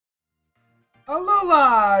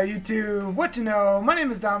Alola, YouTube! What you know? My name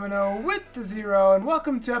is Domino with the Zero, and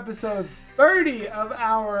welcome to episode 30 of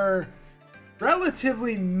our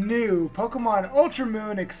relatively new Pokemon Ultra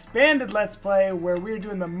Moon Expanded Let's Play, where we're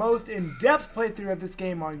doing the most in-depth playthrough of this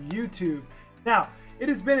game on YouTube. Now, it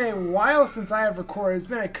has been a while since I have recorded. It's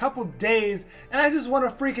been a couple days, and I just want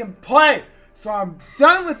to freaking play! So I'm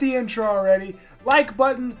done with the intro already. Like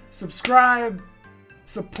button, subscribe,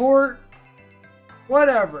 support,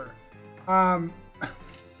 whatever.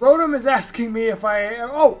 Rotom is asking me if I...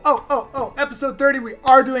 episode 30, we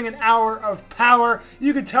are doing an hour of power.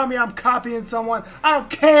 You can tell me I'm copying someone. I don't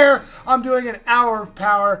care. I'm doing an hour of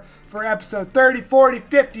power for episode 30, 40,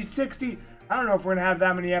 50, 60. I don't know if we're going to have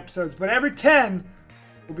that many episodes, but every 10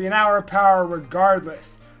 will be an hour of power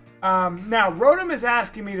regardless. Now, Rotom is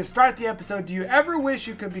asking me to start the episode, do you ever wish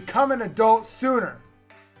you could become an adult sooner?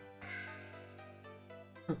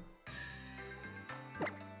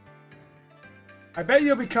 I bet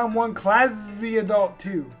you'll become one classy adult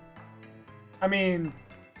too. I mean,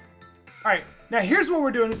 alright, now here's what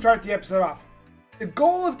we're doing to start the episode off. The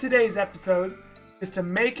goal of today's episode is to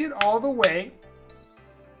make it all the way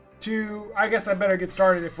to, I guess I better get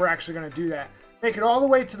started if we're actually going to do that. Make it all the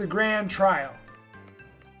way to the grand trial.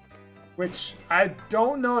 Which I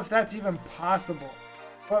don't know if that's even possible.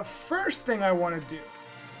 But first thing I want to do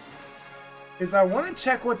is I want to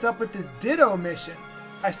check what's up with this Ditto mission.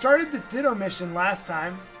 I started this Ditto mission last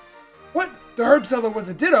time. What? The herb seller was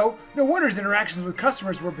a Ditto? No wonder his interactions with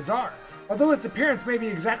customers were bizarre. Although its appearance may be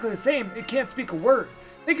exactly the same, it can't speak a word.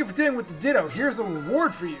 Thank you for dealing with the Ditto. Here's a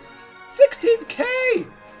reward for you. 16K!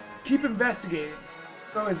 Keep investigating.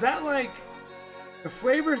 So is that like... The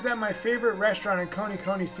flavors at my favorite restaurant in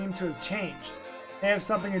Coney seem to have changed. They have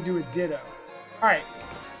something to do with Ditto. Alright,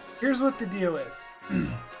 here's what the deal is.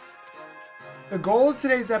 The goal of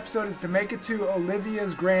today's episode is to make it to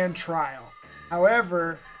Olivia's grand trial.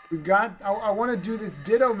 However, I want to do this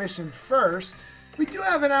Ditto mission first. We do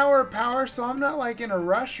have an hour of power, so I'm not like in a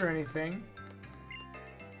rush or anything.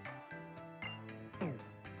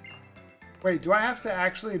 Wait, do I have to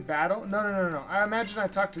actually battle? No. I imagine I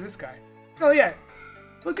talked to this guy. Oh yeah,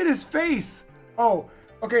 look at his face. Oh,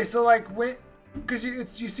 okay, so like because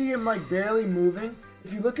you see him like barely moving.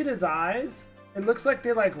 If you look at his eyes, it looks like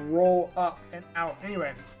they like roll up and out.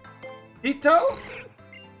 Anyway, Ito.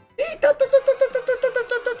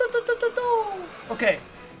 Okay,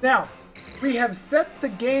 now we have set the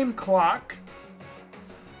game clock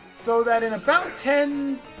so that in about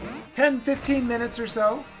 10-15 minutes or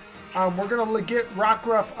so, we're gonna get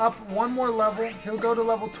Rockruff up one more level. He'll go to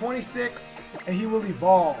level 26 and he will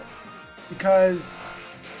evolve because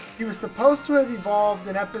he was supposed to have evolved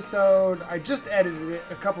in episode, I just edited it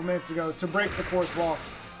a couple minutes ago, to break the fourth wall.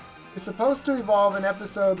 He was supposed to evolve in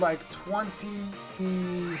episode like 20,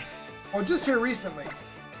 well just here recently,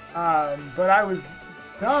 but I was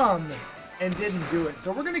dumb and didn't do it.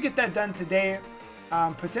 So we're going to get that done today,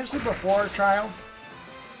 potentially before our trial.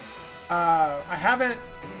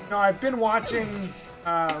 I've been watching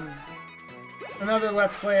another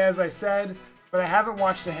Let's Play as I said, but I haven't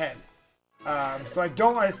watched ahead. So I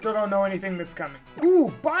still don't know anything that's coming.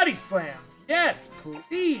 Ooh, Body Slam! Yes,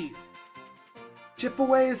 please! Chip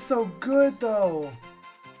Away is so good, though.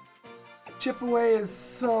 Chip Away is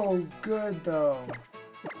so good, though.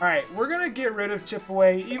 Alright, we're gonna get rid of Chip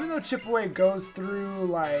Away. Even though Chip Away goes through,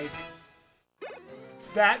 like,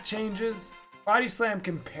 stat changes, Body Slam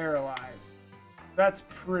can paralyze. That's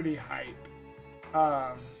pretty hype.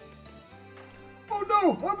 Oh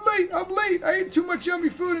no, I'm late. I ate too much yummy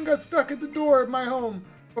food and got stuck at the door of my home.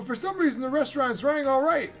 But for some reason the restaurant is running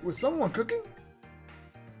alright. Was someone cooking?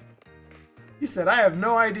 He said, I have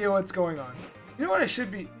no idea what's going on. You know what I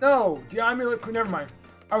should be? No, the amulet coin, never mind.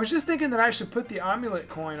 I was just thinking that I should put the amulet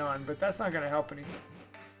coin on, but that's not going to help anything.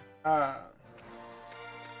 But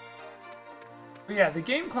yeah, the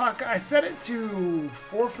game clock, I set it to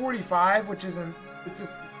 4:45, which isn't, it's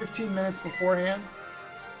 15 minutes beforehand.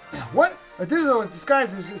 What? Ditto was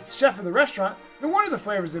disguised as the chef of the restaurant. No wonder the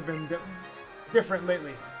flavors have been different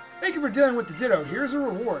lately. Thank you for dealing with the Ditto. Here's a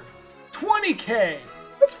reward. 20K!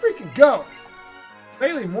 Let's freaking go!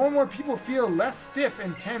 Lately, more and more people feel less stiff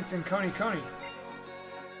and tense in Coney. Is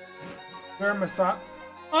there a massage?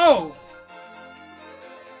 Oh!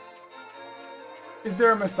 Is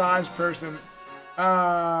there a massage person?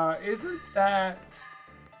 Isn't that...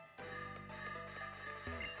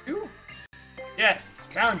 you? Yes,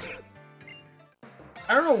 found you.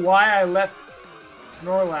 I don't know why I left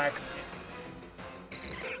Snorlax in.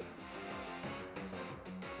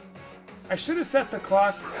 I should have set the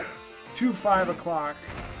clock to 5 o'clock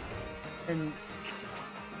and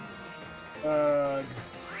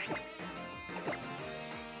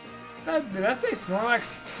Did that say Snorlax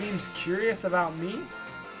seems curious about me?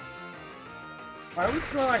 Why would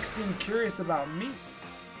Snorlax seem curious about me?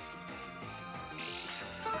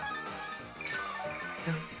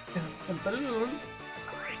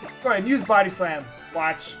 Go ahead and use Body Slam.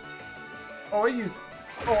 Watch. Oh,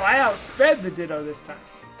 I outsped the Ditto this time.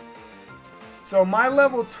 So my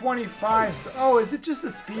level 25... Oh, is it just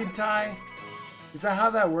a speed tie? Is that how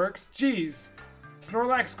that works? Jeez.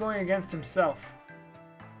 Snorlax going against himself.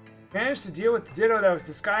 Managed to deal with the Ditto that was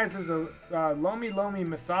disguised as a Lomi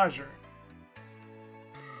massager.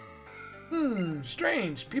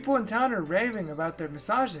 Strange. People in town are raving about their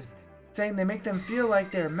massages, saying they make them feel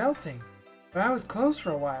like they're melting. But I was closed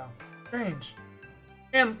for a while. Strange.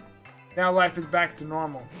 And now life is back to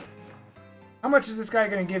normal. How much is this guy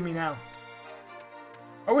gonna give me now?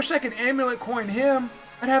 I wish I could amulet coin him.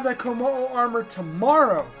 I'd have that Komodo armor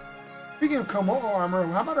tomorrow. Speaking of Komodo armor,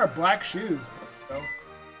 how about our black shoes? So,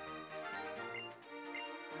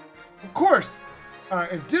 of course!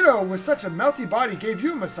 If Ditto with such a melty body gave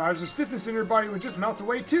you a massage, the stiffness in your body would just melt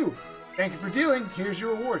away too. Thank you for dealing. Here's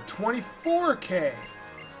your reward, 24K.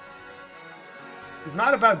 It's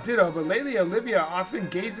not about Ditto, but lately Olivia often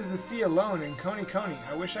gazes the sea alone in Coney Coney.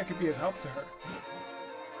 I wish I could be of help to her.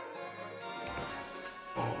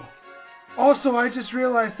 Also, I just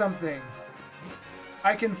realized something.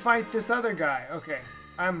 I can fight this other guy. Okay,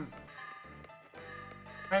 I'm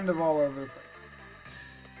kind of all over the place.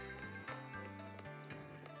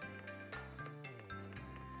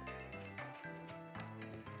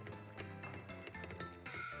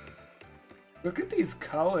 Look at these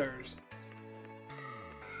colors.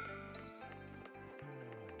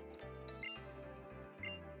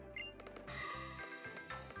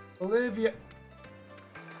 Olivia.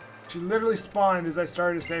 She literally spawned as I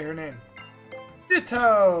started to say her name.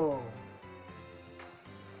 Ditto!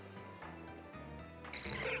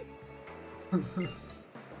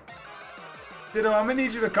 Ditto, I'm gonna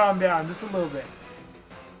need you to calm down just a little bit.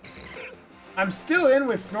 I'm still in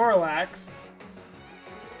with Snorlax.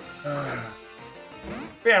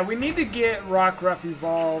 Yeah, we need to get Rockruff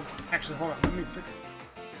evolved. Actually, hold on, let me fix it.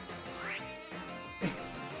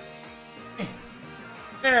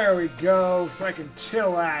 There we go, so I can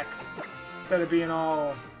chillax instead of being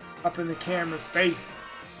all up in the camera's face.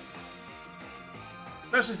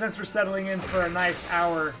 Especially since we're settling in for a nice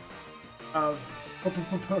hour of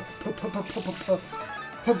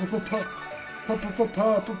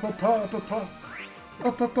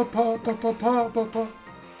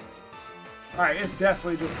Alright, it's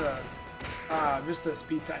definitely just a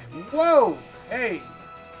speed type. Whoa! Hey!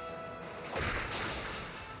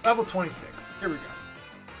 Level 26. Here we go.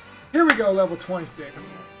 Here we go, level 26.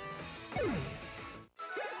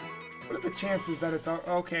 What are the chances that it's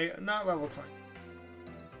okay? Not level 20.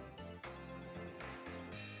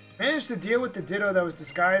 Managed to deal with the Ditto that was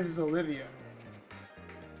disguised as Olivia.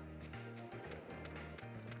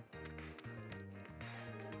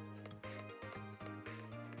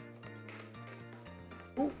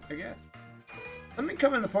 Oh, I guess. Let me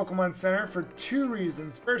come in the Pokemon Center for two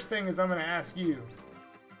reasons. First thing is I'm going to ask you.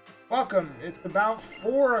 Welcome. It's about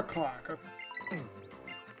 4 o'clock. Okay.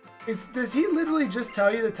 Does he literally just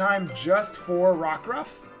tell you the time just for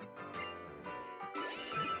Rockruff?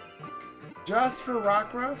 Just for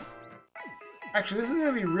Rockruff? Actually, this is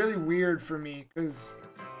going to be really weird for me, because,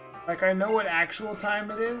 like, I know what actual time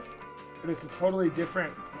it is, but it's a totally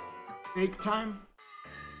different fake time.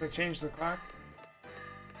 They changed the clock.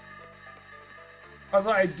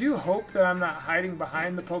 Also, I do hope that I'm not hiding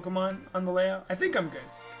behind the Pokemon on the layout. I think I'm good.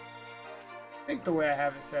 I think the way I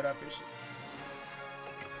have it set up is...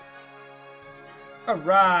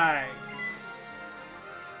 Alright.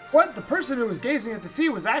 What? The person who was gazing at the sea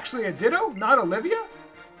was actually a Ditto, not Olivia?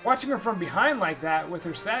 Watching her from behind like that, with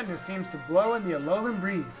her sadness, seems to blow in the Alolan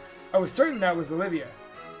breeze. I was certain that was Olivia.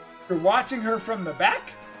 You're watching her from the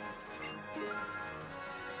back?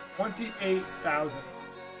 28,000.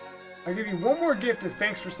 I'll give you one more gift as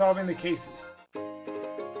thanks for solving the cases.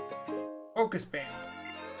 Focus Band.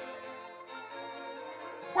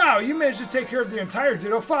 Wow, you managed to take care of the entire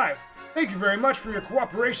Ditto 5. Thank you very much for your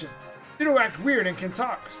cooperation. Ditto act weird and can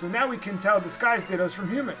talk, so now we can tell disguised Dittos from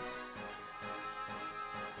humans.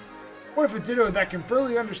 What if a Ditto that can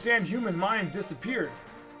fully understand human mind disappeared?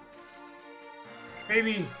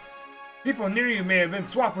 Maybe people near you may have been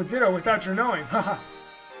swapped with Ditto without your knowing. Haha.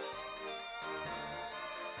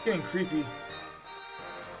 Getting creepy.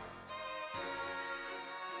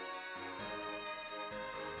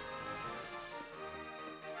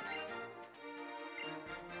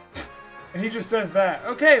 And he just says that.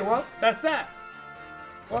 Okay, well, that's that.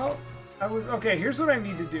 Well, okay, here's what I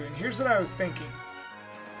need to do, and here's what I was thinking.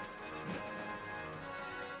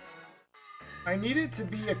 I need it to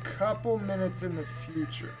be a couple minutes in the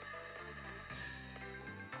future.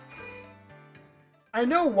 I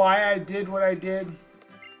know why I did what I did.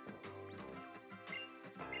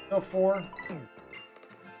 Go 4.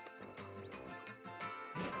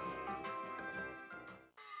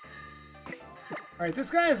 Alright,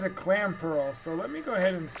 this guy is a clam pearl, so let me go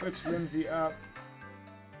ahead and switch Lindsay up.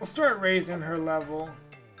 We'll start raising her level.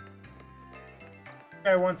 This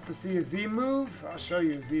guy wants to see a Z move. I'll show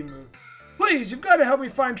you a Z move. Please, you've got to help me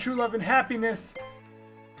find true love and happiness.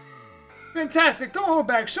 Fantastic, don't hold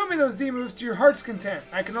back. Show me those Z moves to your heart's content.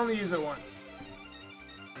 I can only use it once.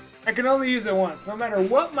 I can only use it once. No matter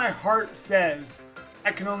what my heart says,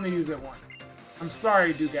 I can only use it once. I'm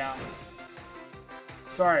sorry, Dougal.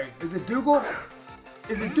 Sorry. Is it Dougal?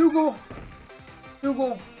 Is it Dougal?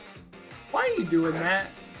 Dougal? Why are you doing that?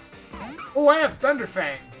 Oh, I have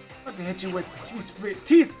Thunderfang. I'm about to hit you with the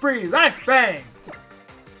Teeth Freeze Ice Fang.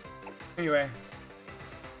 Anyway.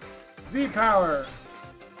 Z Power.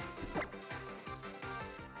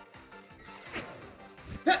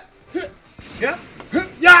 Yep.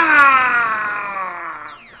 Yeah!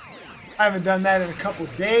 I haven't done that in a couple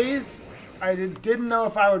days. I didn't know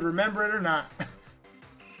if I would remember it or not.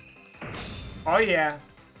 Oh yeah.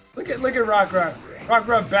 Look at Rockruff.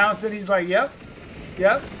 Rockruff bouncing. He's like, yep.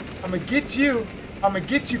 Yep. I'm gonna get you. I'm gonna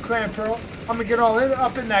get you, Clam Pearl. I'm gonna get all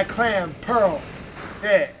up in that Clam Pearl.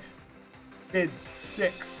 Yeah. Did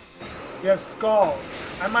 6. You have Scald.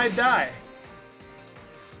 I might die.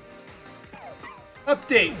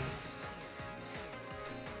 Update.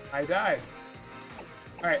 I died.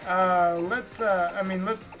 Alright, we'll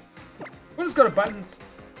just go to buttons.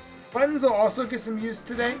 Buttons will also get some use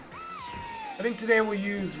today. I think today we'll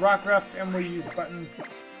use Rockruff and we'll use buttons.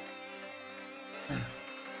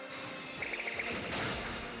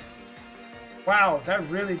 Wow, that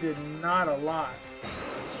really did not a lot.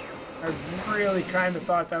 I really kind of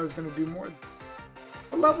thought that was going to do more.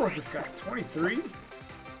 What level is this guy? 23?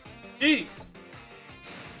 Jeez.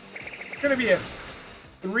 It's going to be a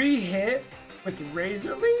 3-hit with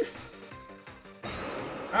Razor Leaf?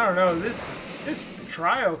 I don't know, this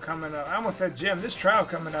trial coming up. I almost said gym. This trial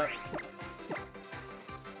coming up.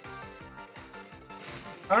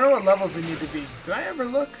 I don't know what levels we need to be. Did I ever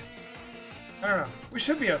look? I don't know. We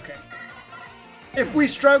should be okay. If we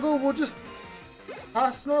struggle, we'll just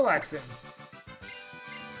toss Snorlax in.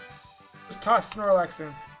 Just toss Snorlax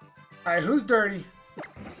in. Alright, who's dirty?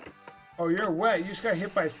 Oh, you're wet. You just got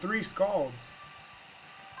hit by 3 Scalds.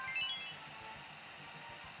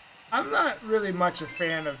 I'm not really much a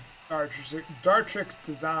fan of Dartrix's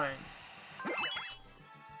design.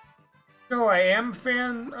 You know who I am a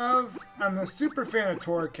fan of? I'm a super fan of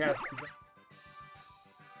Torracat's design.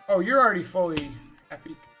 Oh, you're already fully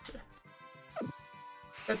happy.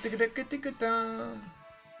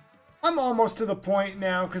 I'm almost to the point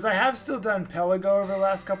now, because I have still done Pelago over the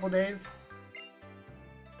last couple days.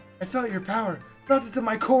 I felt your power. Felt it to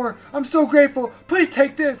my core. I'm so grateful. Please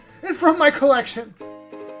take this. It's from my collection.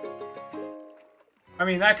 I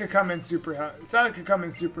mean, that could come in super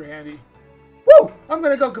handy. Woo! I'm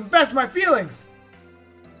gonna go confess my feelings!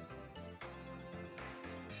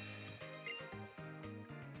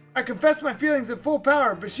 I confessed my feelings at full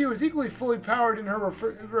power, but she was equally fully powered in her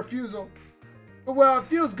refusal. But well, it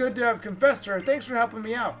feels good to have confessed her. Thanks for helping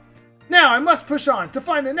me out. Now I must push on to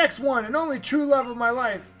find the next one and only true love of my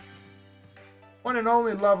life. One and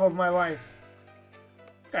only love of my life.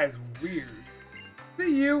 That guy's weird. Is it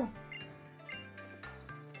you?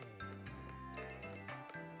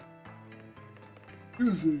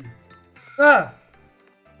 Ah!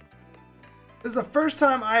 This is the first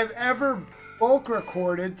time I've ever bulk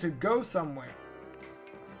recorded to go somewhere.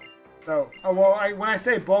 So, when I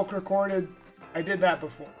say bulk recorded, I did that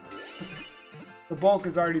before. The bulk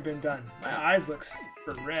has already been done. My eyes look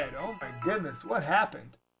super red. Oh my goodness, what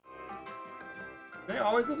happened? Do they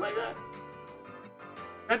always look like that?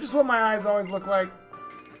 Is that just what my eyes always look like?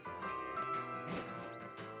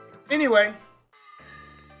 Anyway.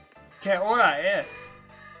 ¿Qué hora es?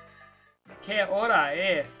 ¿Qué hora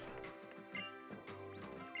es?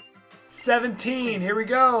 17, here we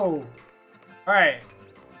go. Alright,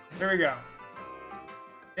 here we go.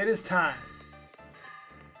 It is time.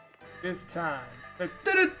 It is time.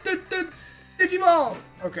 Digimon!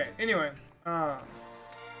 Okay, anyway. What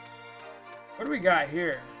do we got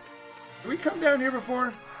here? Did we come down here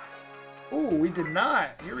before? Ooh, we did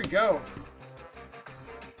not. Here we go.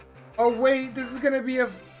 Oh wait, this is gonna be a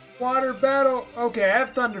water battle. Okay, I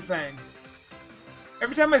have Thunderfang.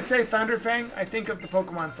 Every time I say Thunderfang, I think of the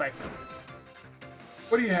Pokemon Cypher.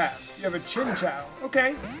 What do you have? You have a Chinchou.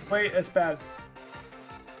 Okay. Wait, that's bad.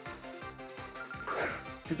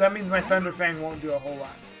 Because that means my Thunder Fang won't do a whole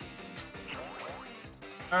lot.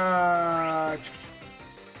 I'm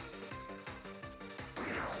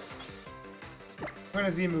gonna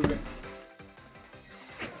Z move it.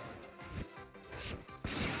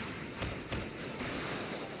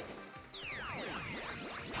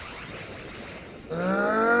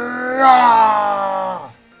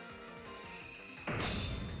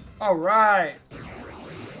 All right.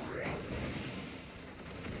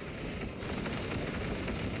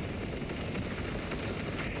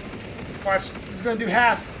 Watch, he's gonna do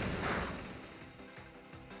half.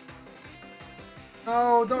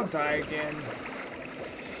 Oh, don't die again.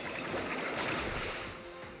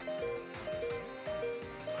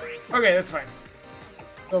 Okay, that's fine.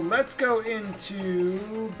 So let's go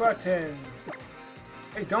into button.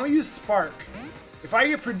 Hey, don't use spark. If I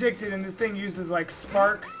get predicted and this thing uses like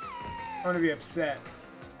spark, I'm gonna be upset.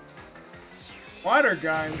 Water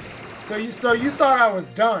gun. So you thought I was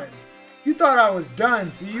done. You thought I was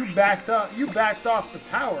done, so you backed up. You backed off the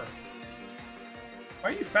power.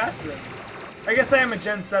 Why are you faster than me? I guess I am a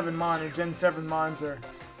Gen 7 Mon, and Gen 7 Mons are...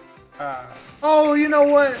 Oh, you know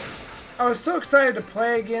what? I was so excited to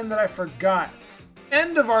play again that I forgot.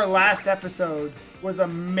 End of our last episode was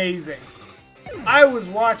amazing. I was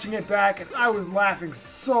watching it back, and I was laughing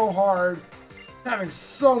so hard. Having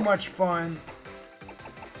so much fun.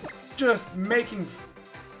 Just making...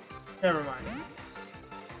 Never mind.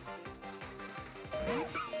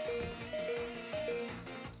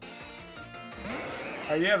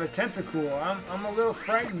 Oh, you have a tentacle. I'm a little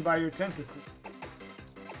frightened by your tentacle.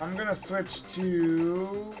 I'm gonna switch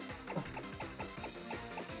to...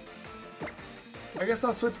 I guess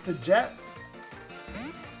I'll switch to Jet.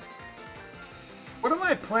 What am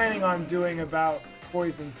I planning on doing about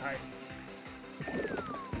poison type?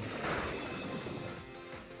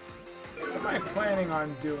 What am I planning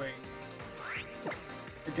on doing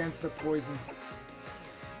against a poison type?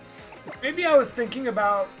 Maybe I was thinking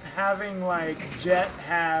about having like Jet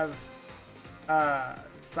have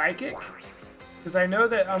Psychic, because I know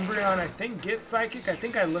that Umbreon I think gets Psychic. I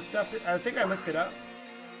think I looked it up.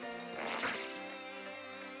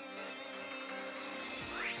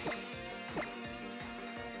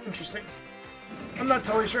 Interesting. I'm not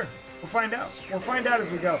totally sure. We'll find out. We'll find out as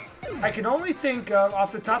we go. I can only think of,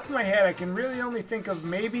 off the top of my head, I can really only think of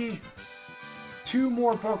maybe 2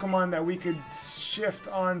 more Pokemon that we could shift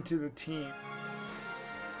onto the team.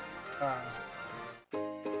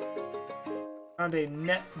 Found a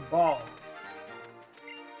net ball.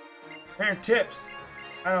 Trainer tips.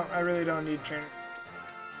 I really don't need trainer.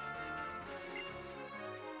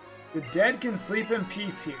 The dead can sleep in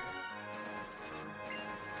peace here.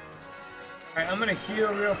 Alright, I'm gonna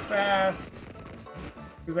heal real fast.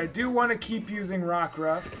 Because I do want to keep using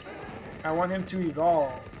Rockruff. I want him to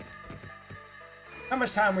evolve. How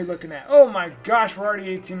much time are we looking at? Oh my gosh, we're already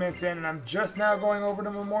 18 minutes in and I'm just now going over to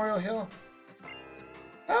Memorial Hill.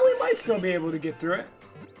 Well, we might still be able to get through it.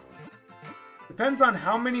 Depends on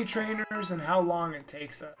how many trainers and how long it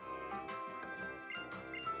takes us.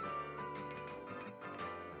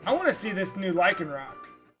 I want to see this new Lycanroc.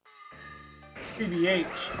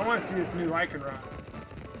 CBH. I want to see this new Lycanroc.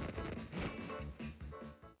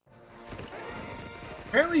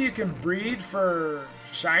 Apparently you can breed for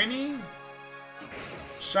Shiny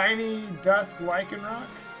Dusk Lycanroc.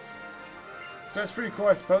 So that's pretty cool,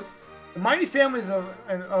 I suppose. The mighty families of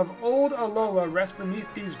old Alola rest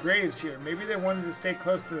beneath these graves here. Maybe they wanted to stay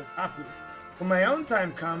close to the top of it. When my own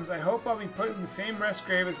time comes, I hope I'll be put in the same rest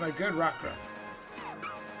grave as my good Rockruff.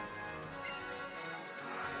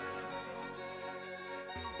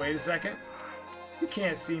 Wait a second. You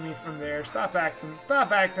can't see me from there. Stop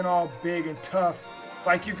acting all big and tough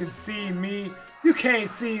like you can see me. You can't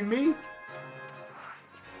see me.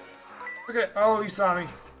 Look at it. Oh, you saw me.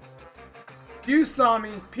 You saw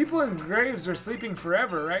me. People in graves are sleeping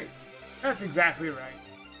forever, right? That's exactly right.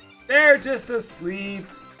 They're just asleep.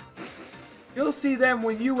 You'll see them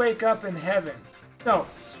when you wake up in heaven. No,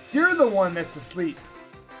 you're the one that's asleep.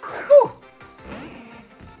 Woo!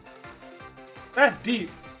 That's deep.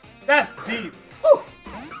 That's deep. Woo!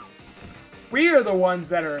 We are the ones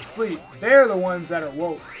that are asleep. They're the ones that are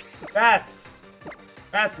woke. That's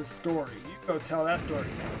a story. You go tell that story.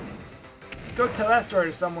 Go tell that story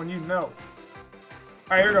to someone you know.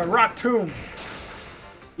 Alright, here we go. Rock Tomb.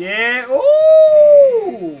 Yeah.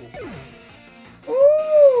 Ooh!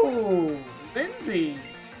 Ooh! Lindsay.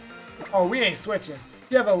 Oh, we ain't switching.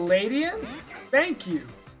 You have a Ladian? Thank you.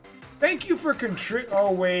 Thank you for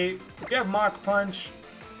Oh, wait. You have Mach Punch.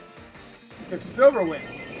 You have Silverwind.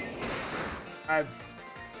 I'm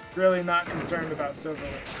really not concerned about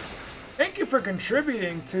Silverwind. Thank you for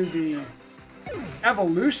contributing to the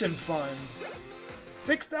Evolution Fund.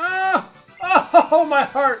 6. Oh! Oh, my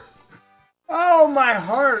heart! Oh, my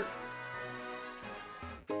heart!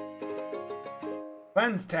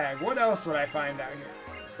 Cleanse tag. What else would I find out here?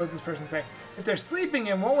 What does this person say? If they're sleeping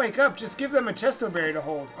and won't wake up, just give them a chesto berry to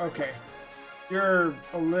hold. Okay. You're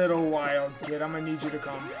a little wild, kid. I'm gonna need you to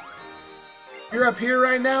calm down. You're up here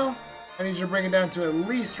right now. I need you to bring it down to at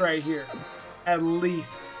least right here. At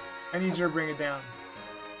least. I need you to bring it down.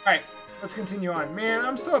 Alright, let's continue on. Man,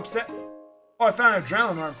 I'm so upset. Oh, I found an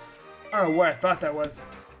adrenaline arm. I don't know what I thought that was.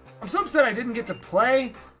 I'm so upset I didn't get to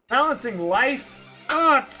play. Balancing life.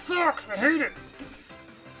 Oh, it sucks. I hate it.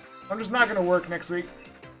 I'm just not gonna work next week.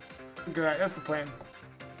 Good, that's the plan.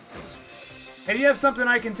 Hey, do you have something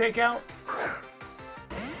I can take out?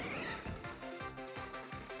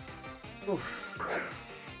 Oof.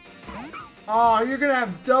 Oh, you're gonna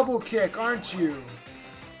have double kick, aren't you?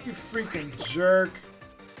 You freaking jerk.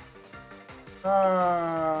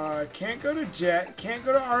 Can't go to Jet, can't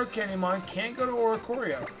go to Arcanimon, can't go to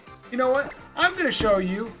Oricorio. You know what? I'm gonna show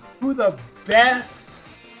you who the best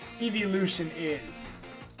evolution is.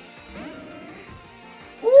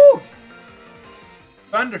 Woo!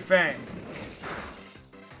 Thunderfang.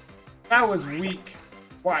 That was weak.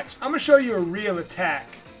 Watch, I'm gonna show you a real attack.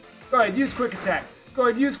 Go ahead, use quick attack. Go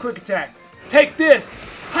ahead, use quick attack. Take this!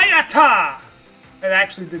 Hayata! It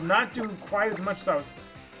actually did not do quite as much as I was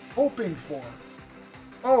hoping for.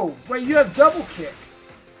 Oh, wait, you have double kick.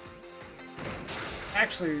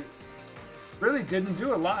 Actually, really didn't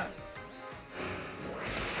do a lot.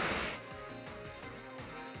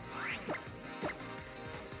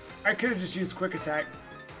 I could have just used quick attack.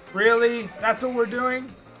 Really? That's what we're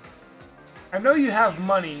doing? I know you have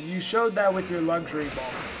money. You showed that with your luxury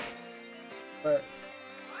ball. But...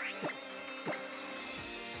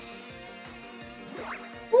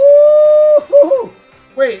 Woo!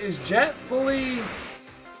 Wait, is Jet fully...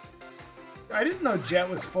 I didn't know Jet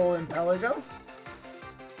was full in Pelago.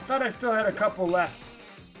 I thought I still had a couple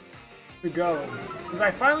left to go. Because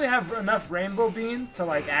I finally have enough rainbow beans to,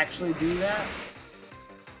 like, actually do that.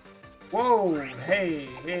 Whoa, hey,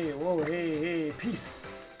 hey, whoa, hey, hey,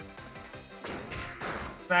 peace.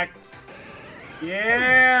 Back.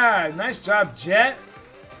 Yeah, nice job, Jet.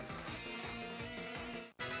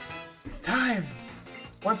 It's time.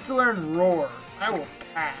 Wants to learn Roar. I will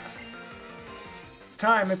pass. It's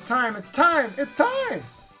time, it's time, it's time, it's time!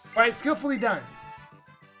 Alright, skillfully done.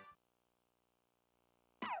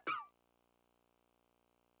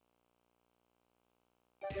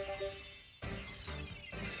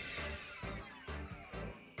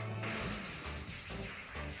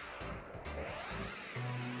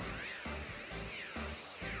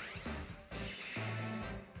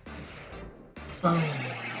 Boom.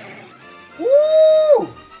 Woo!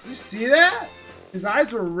 You see that? His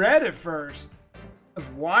eyes were red at first. That was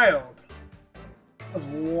wild. That was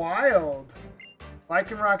wild.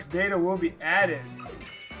 Lycanroc's data will be added.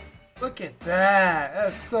 Look at that.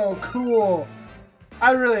 That's so cool. I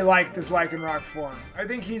really like this Lycanroc form. I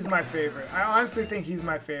think he's my favorite. I honestly think he's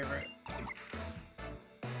my favorite.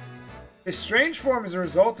 His strange form is a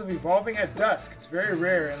result of evolving at dusk. It's very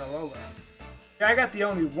rare in Alola. Yeah, I got the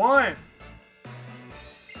only one.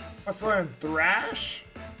 Let's learn Thrash.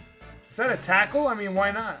 Is that a tackle? I mean,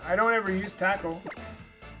 why not? I don't ever use tackle.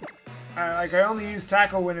 I only use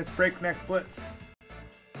tackle when it's Breakneck Blitz.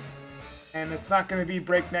 And it's not going to be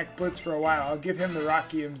Breakneck Blitz for a while. I'll give him the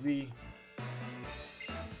Rocky MZ.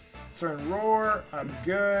 Let's learn Roar. I'm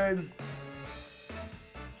good.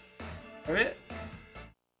 Is that it?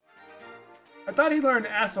 I thought he learned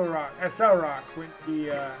SL Rock when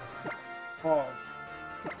he evolved.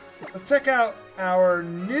 Let's check out our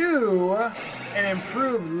new and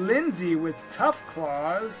improved Lindsay with Tough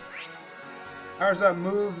Claws. Powers up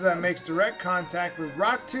moves that makes direct contact with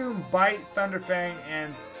Rock Tomb, Bite, Thunderfang,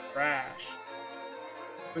 and Thrash.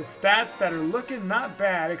 With stats that are looking not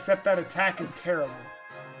bad, except that attack is terrible.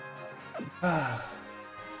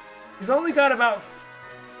 He's only got about...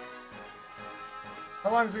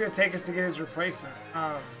 How long is it going to take us to get his replacement?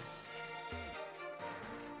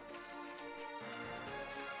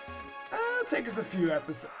 It'll take us a few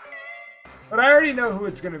episodes. But I already know who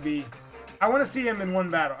it's going to be. I want to see him in one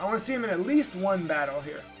battle. I want to see him in at least one battle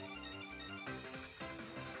here.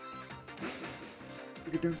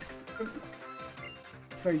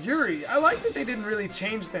 So Yuri, I like that they didn't really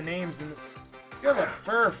change the names in this. You have a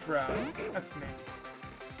Furfrou. That's neat.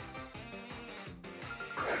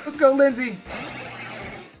 Let's go, Lindsay.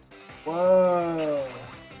 Whoa.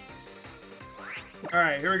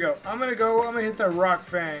 Alright, here we go. I'm gonna hit the Rock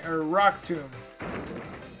Fang, or Rock Tomb.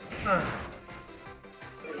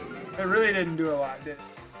 It really didn't do a lot, did it?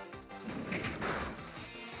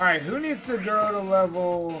 Alright, who needs to go to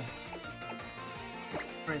level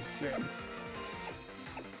 26?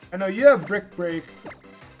 I know you have Brick Break.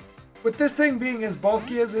 With this thing being as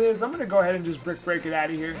bulky as it is, I'm going to go ahead and just Brick Break it out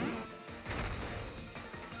of here.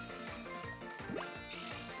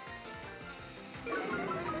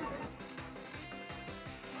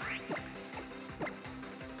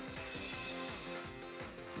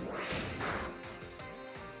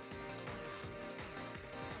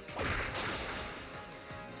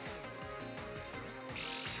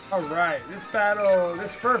 Alright, this battle,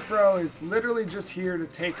 this Furfrou is literally just here to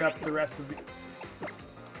take up the rest of the...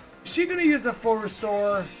 Is she gonna use a full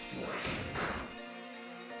restore?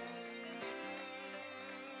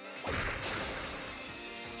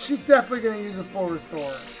 She's definitely gonna use a full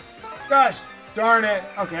restore. Gosh darn it.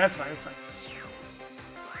 Okay, that's fine, that's fine.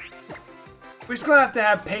 We're just gonna have to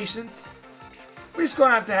have patience. We're just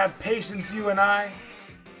gonna have to have patience, you and I.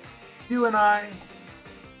 You and I.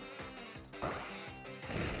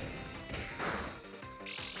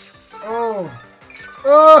 Oh.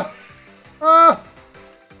 Oh. Oh.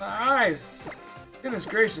 My eyes. Goodness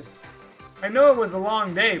gracious. I know it was a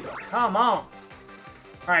long day, but come on.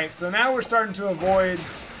 Alright, so now we're starting to avoid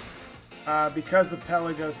because of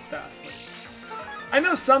Pelago stuff. I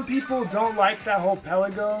know some people don't like that whole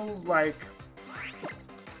Pelago, like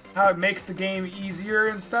how it makes the game easier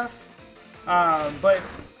and stuff. But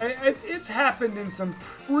it's happened in some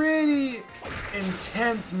pretty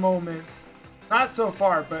intense moments. Not so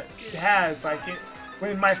far, but it has. Like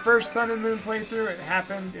when my first Sun and Moon playthrough, it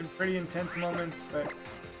happened in pretty intense moments, but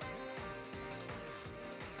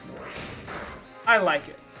I like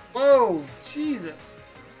it. Whoa, Jesus.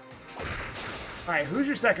 Alright, who's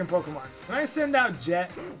your second Pokemon? Can I send out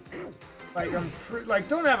Jet? Like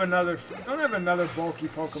don't have another bulky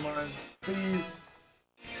Pokemon. Please.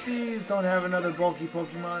 Please don't have another bulky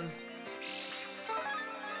Pokemon.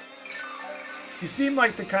 You seem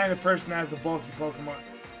like the kind of person that has a bulky Pokemon.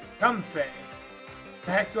 Comfey. What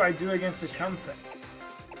the heck do I do against a Comfey?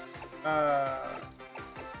 I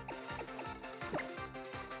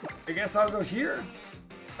guess I'll go here?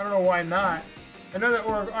 I don't know why not. I know that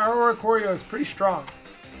our Oricorio is pretty strong.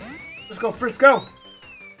 Let's go, Frisco!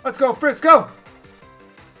 Let's go, Frisco!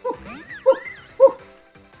 Woo, woo, woo.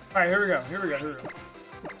 Alright, here we go, here we go, here we go.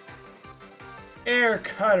 Air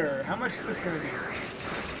Cutter. How much is this gonna be?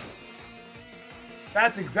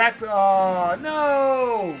 That's exactly... Oh,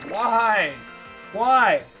 no! Why?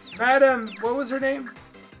 Why? Madam, what was her name?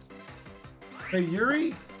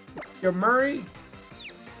 Yuri? Yamuri?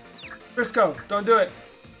 Frisco, don't do it.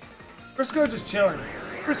 Frisco's just chilling.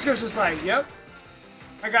 Frisco's just like, yep,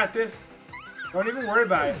 I got this. Don't even worry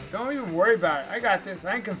about it. Don't even worry about it. I got this.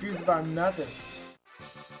 I ain't confused about nothing.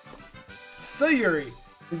 So Yuri,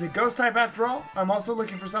 is it ghost type after all? I'm also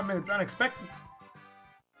looking for something that's unexpected.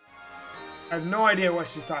 I have no idea what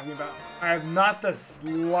she's talking about. I have not the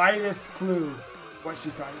slightest clue what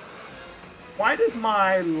she's talking about. Why does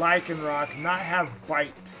my Lycanroc not have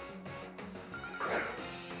Bite?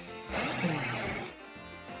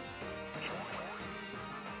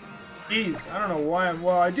 Jeez, I don't know why I'm...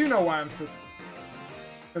 Well, I do know why I'm so...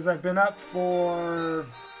 Because I've been up for...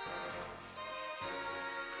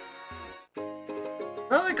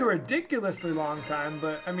 Not like a ridiculously long time,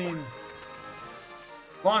 but, I mean...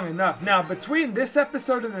 long enough. Now, between this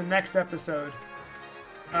episode and the next episode...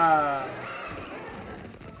 what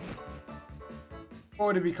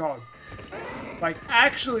would it be called? Like,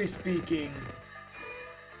 actually speaking...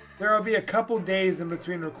 There will be a couple days in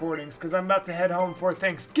between recordings because I'm about to head home for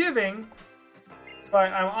Thanksgiving.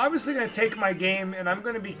 But I'm obviously going to take my game and I'm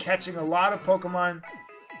going to be catching a lot of Pokemon.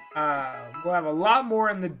 We'll have a lot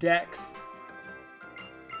more in the decks.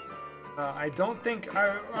 I don't think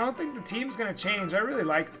the team's going to change. I really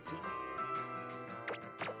like the team.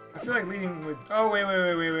 I feel like leading with... Oh, wait.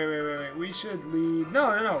 We should lead...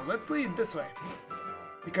 No. Let's lead this way.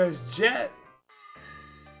 Because Jet...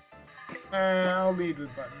 I'll lead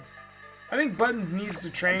with Buttons. I think Buttons needs to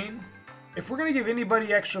train. If we're going to give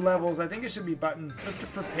anybody extra levels, I think it should be Buttons, just to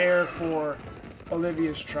prepare for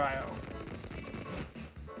Olivia's trial.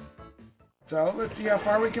 So, let's see how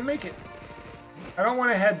far we can make it. I don't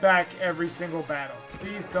want to head back every single battle.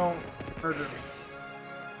 Please don't murder me.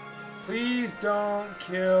 Please don't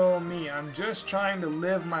kill me. I'm just trying to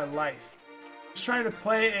live my life. Just trying to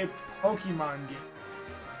play a Pokemon game.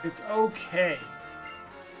 It's okay.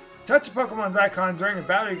 Touch a Pokemon's icon during a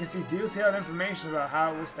battle, you can see detailed information about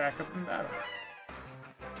how it will stack up in battle.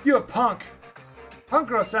 You a punk! Punk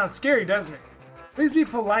girl sounds scary, doesn't it? Please be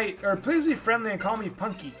polite, or please be friendly and call me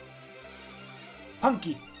Punky.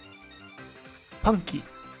 Punky. Punky.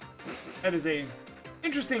 That is a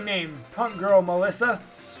interesting name, Punk Girl Melissa.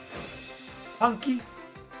 Punky,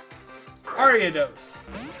 Ariados.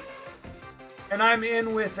 And I'm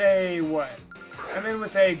in with a what? I'm in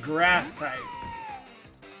with a grass type.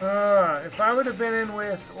 If I would have been in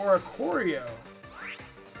with Oricorio,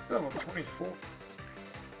 level 24.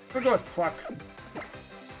 Let's go with Pluck.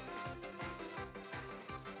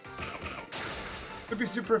 Could be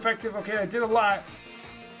super effective. Okay, I did a lot.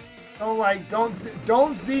 Don't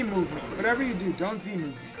Z move me. Whatever you do, don't Z move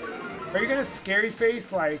me. Are you gonna scary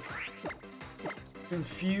face like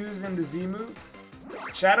confuse into Z move?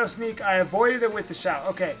 Shadow Sneak. I avoided it with the shout.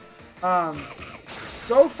 Okay.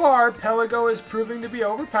 So far, Pelago is proving to be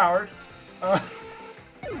overpowered.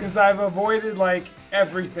 Because I've avoided like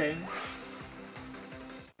everything.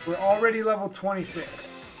 We're already level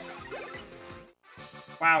 26.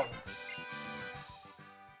 Wow.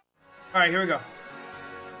 Alright, here we go.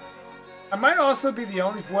 I might also be the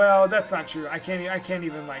only... Well, that's not true. I can't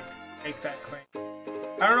even, like, make that claim.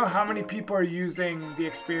 I don't know how many people are using the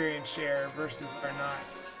experience share versus are not.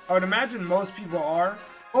 I would imagine most people are.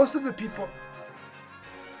 Most of the people...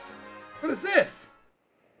 What is this?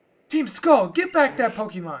 Team Skull, get back that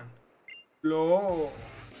Pokemon. Low.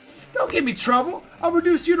 Don't give me trouble. I'll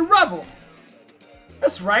reduce you to rubble.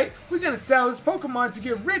 That's right. We're gonna sell this Pokemon to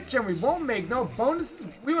get rich, and we won't make no bonuses.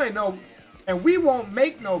 We won't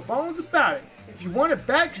make no bones about it. If you want it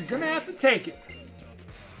back, you're gonna have to take it.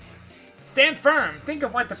 Stand firm. Think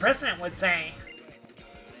of what the president would say.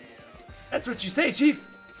 That's what you say, Chief.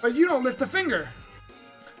 But you don't lift a finger.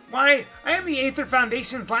 Why, I am the Aether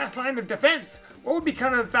Foundation's last line of defense. What would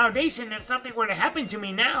become of the Foundation if something were to happen to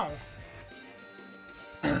me now?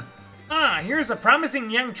 Here's a promising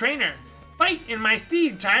young trainer. Fight in my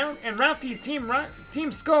steed, child, and rout these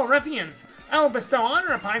Team Skull ruffians. I will bestow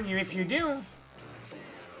honor upon you if you do.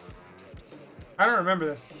 I don't remember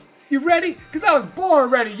this. You ready? Because I was born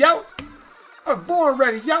ready, yo. I was born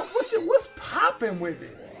ready, yo. What's popping with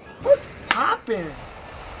it? What's popping?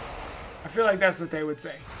 I feel like that's what they would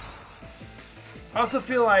say. I also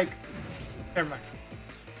feel like... Never mind.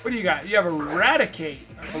 What do you got? You have a Raticate.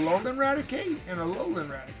 A Alolan Raticate and a Alolan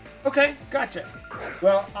Raticate. Okay, gotcha.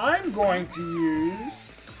 Well, I'm going to use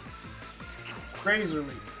Razor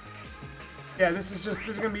Leaf. Yeah, this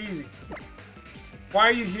is gonna be easy. Why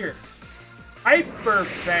are you here? Hyper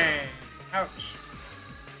Fang. Ouch.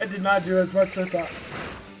 That did not do as much as I thought.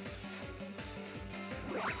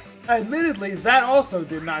 Admittedly, that also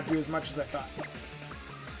did not do as much as I thought.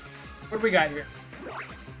 What do we got here?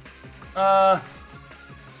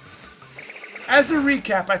 As a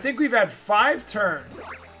recap, I think we've had 5 turns.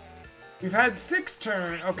 We've had 6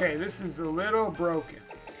 turns. Okay, this is a little broken.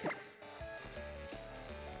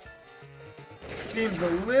 Seems a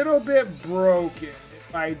little bit broken,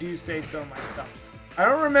 if I do say so myself. I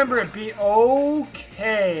don't remember it being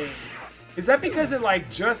okay. Is that because it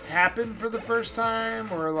like just happened for the first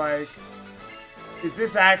time, or like, is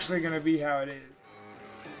this actually gonna be how it is?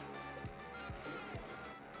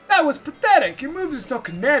 That was pathetic. Your moves are so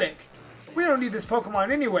kinetic. We don't need this Pokemon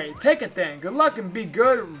anyway. Take it then. Good luck and be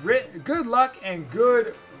good. Good luck and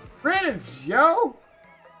good riddance, yo.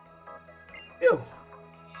 Ew.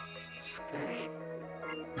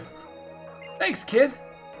 Thanks, kid.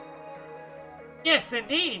 Yes,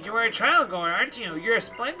 indeed. You are a trial goer, aren't you? You're a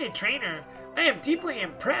splendid trainer. I am deeply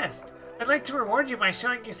impressed. I'd like to reward you by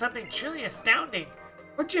showing you something truly astounding.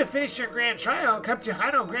 Once you have finished your grand trial, come to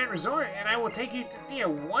Hano Grand Resort, and I will take you to see a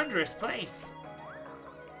wondrous place.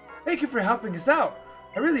 Thank you for helping us out.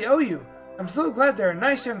 I really owe you. I'm so glad there are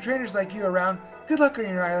nice young trainers like you around. Good luck on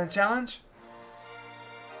your island challenge.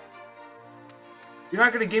 You're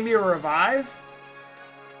not going to give me a revive?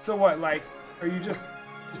 So what, like, are you just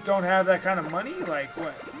don't have that kind of money? Like,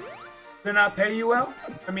 what? They not pay you well?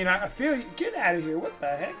 I mean, I feel you. Get out of here. What the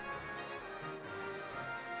heck?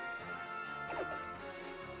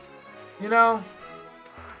 You know,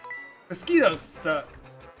 mosquitoes suck.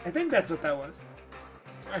 I think that's what that was.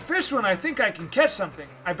 I fish when I think I can catch something.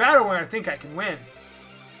 I battle when I think I can win.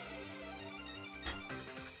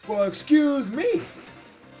 Well, excuse me.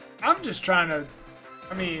 I'm just trying to,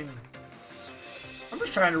 I'm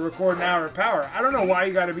just trying to record an hour of power. I don't know why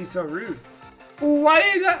you gotta be so rude.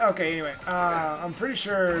 Why you got, okay, anyway. I'm pretty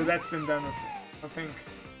sure that's been done before. I think,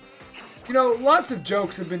 you know, lots of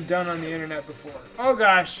jokes have been done on the internet before. Oh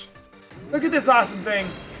gosh. Look at this awesome thing.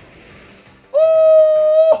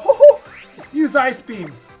 Ooh! Use Ice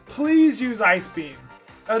Beam. Please use Ice Beam.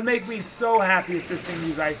 That would make me so happy if this thing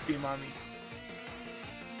used Ice Beam on me.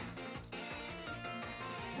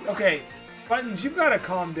 Okay, Buttons, you've got to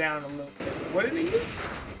calm down a little bit. What did it use?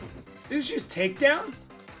 Did it use Takedown?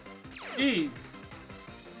 Jeez.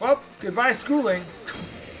 Well, goodbye schooling.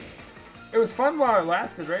 It was fun while it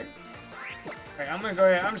lasted, right? Alright, I'm gonna go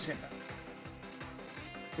ahead. I'm just gonna tell him.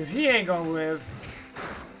 Because he ain't gonna live.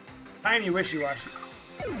 Tiny wishy-washy.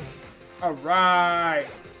 Alright.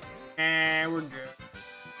 And we're good.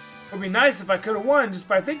 It would be nice if I could have won just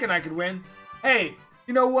by thinking I could win. Hey,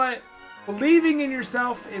 you know what? Believing in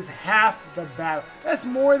yourself is half the battle. That's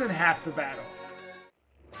more than half the battle.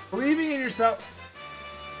 Believing in yourself...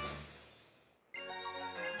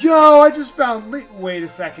 Yo, I just found wait a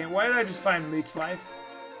second. Why did I just find Leech Life?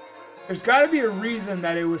 There's got to be a reason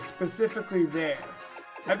that it was specifically there.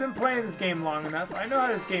 I've been playing this game long enough. I know how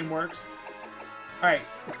this game works. Alright,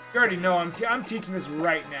 you already know I'm teaching this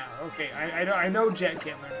right now. Okay, I know Jet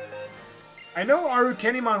can't learn it. I know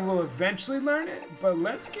Arukenimon will eventually learn it, but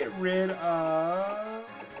let's get rid of...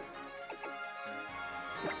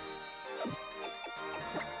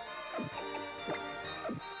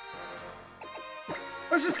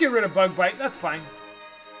 Let's just get rid of Bug Bite. That's fine.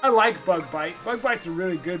 I like Bug Bite. Bug Bite's a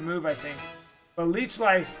really good move, I think. But Leech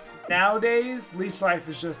Life, nowadays, Leech Life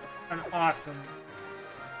is just an awesome...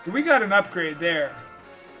 We got an upgrade there.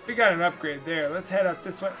 We got an upgrade there. Let's head up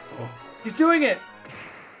this way. Oh, he's doing it!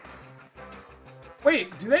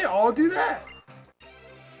 Wait, do they all do that?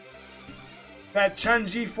 That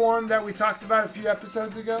Chunji form that we talked about a few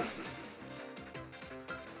episodes ago?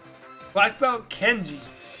 Black Belt Kenji.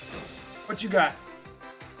 What you got?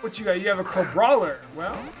 What you got? You have a Crobrawler.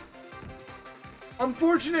 Well,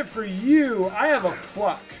 unfortunate for you, I have a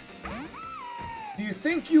Pluck. Do you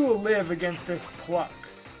think you will live against this Pluck?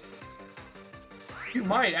 You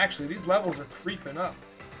might, actually. These levels are creeping up.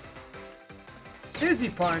 Dizzy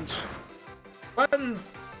Punch.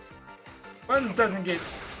 Buttons doesn't get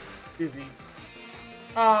dizzy.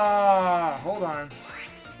 Ah, hold on.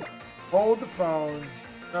 Hold the phone.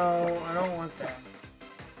 No, I don't want that.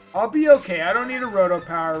 I'll be okay. I don't need a Roto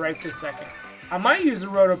Power right this second. I might use a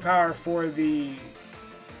Roto Power for the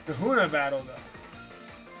Huna battle, though.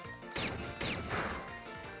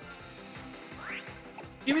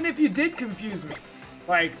 Even if you did confuse me,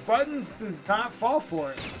 like, Buttons does not fall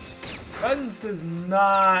for it. Buttons does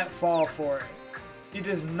not fall for it. He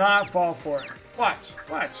does not fall for it. Watch,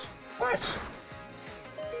 watch, watch.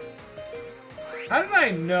 How did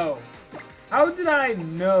I know? How did I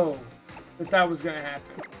know that that was gonna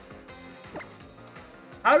happen?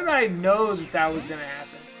 How did I know that that was gonna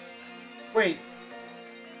happen? Wait.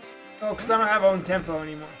 Oh, because I don't have own tempo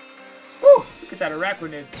anymore. Woo! Look at that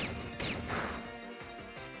Araquanid.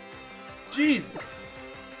 Jesus.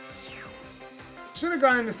 Should have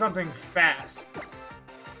gone into something fast.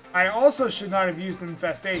 I also should not have used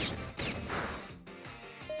Infestation.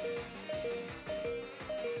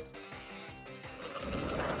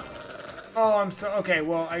 Oh, I'm so... Okay,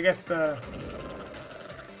 well, I guess the...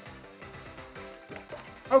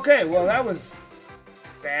 Okay, well, that was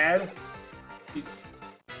bad. Jeez.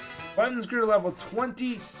 Buttons grew to level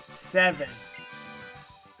 27.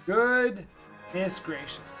 Goodness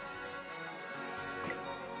gracious.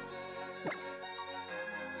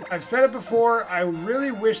 I've said it before, I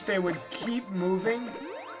really wish they would keep moving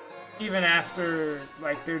even after,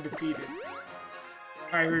 like, they're defeated.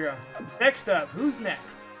 Alright, here we go. Next up, who's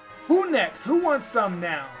next? Who next? Who wants some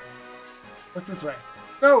now? What's this way?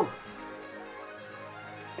 No!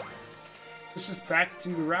 It's just back to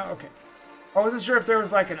the route? Okay. I wasn't sure if there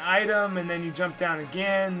was, like, an item and then you jump down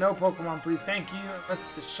again. No Pokemon, please. Thank you.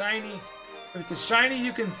 Unless it's a shiny. If it's a shiny,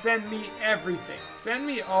 you can send me everything. Send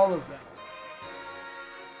me all of them.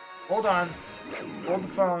 Hold on. Hold the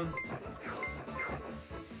phone.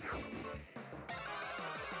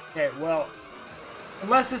 Okay, well,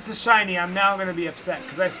 unless it's a shiny, I'm now going to be upset.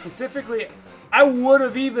 Because I would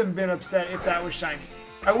have even been upset if that was shiny.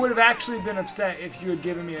 I would have actually been upset if you had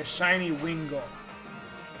given me a shiny Wingull.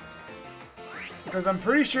 Because I'm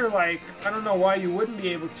pretty sure, like, I don't know why you wouldn't be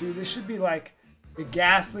able to. This should be, like, the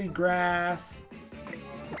Ghastly Grass.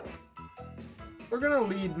 We're going to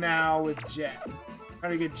lead now with Jet. Try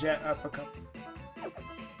to get Jet up a couple.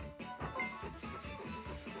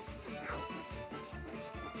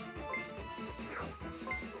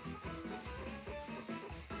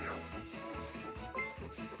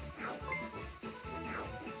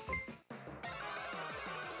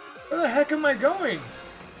 Where the heck am I going?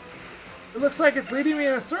 It looks like it's leading me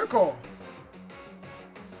in a circle.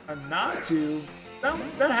 A Natu?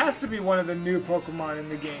 That has to be one of the new Pokemon in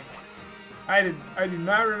the game. I do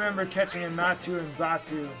not remember catching a Natu and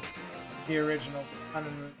Xatu in the original on the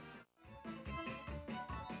Moon.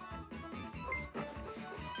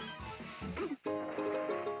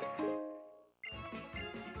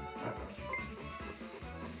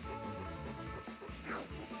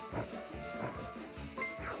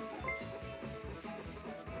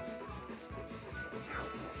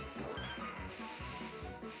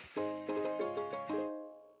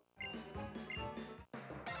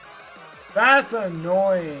 That's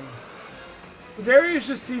annoying. Those areas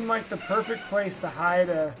just seem like the perfect place to hide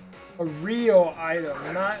a real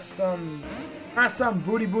item, not some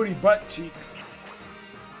booty butt cheeks.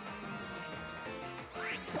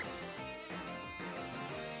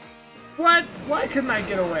 What? Why couldn't I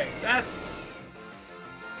get away? That's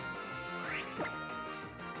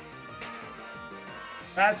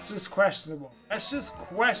just questionable. That's just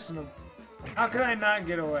questionable. How could I not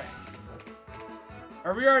get away?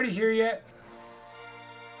 Are we already here yet?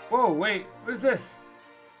 Whoa, wait. What is this?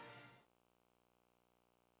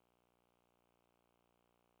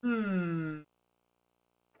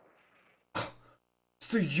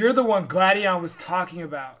 So you're the one Gladion was talking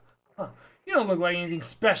about. Huh. You don't look like anything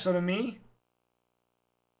special to me.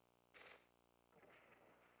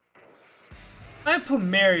 I'm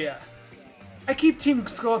Plumeria. I keep Team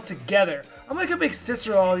Skull together. I'm like a big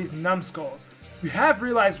sister to all these numbskulls. You have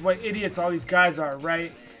realized what idiots all these guys are,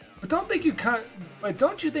 right? But don't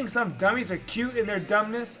you think some dummies are cute in their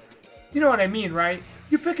dumbness? You know what I mean, right?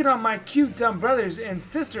 You picking on my cute dumb brothers and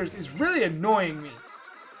sisters is really annoying me.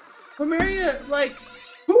 Plumeria, like,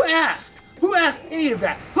 who asked? Who asked any of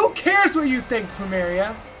that? Who cares what you think,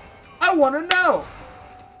 Plumeria? I want to know.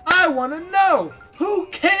 I want to know. Who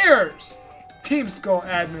cares? Team Skull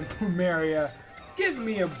admin Plumeria, give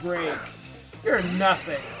me a break. You're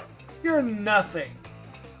nothing. You're nothing.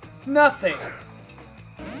 Nothing.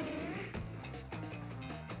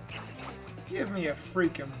 Give me a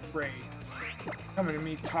freaking break. Coming to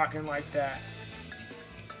me talking like that.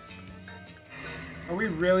 Are we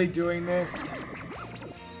really doing this?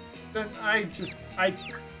 Then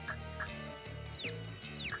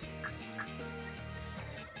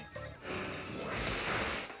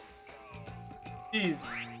Jesus.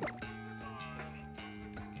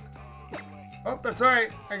 Oh, that's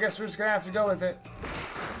alright. I guess we're just gonna have to go with it.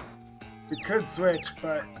 We could switch,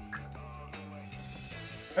 but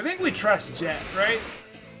I think we trust Jet, right?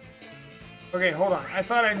 Okay, hold on. I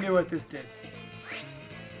thought I knew what this did.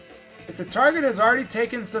 If the target has already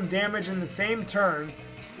taken some damage in the same turn,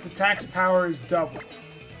 its attack's power is double.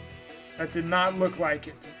 That did not look like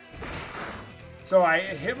it. So I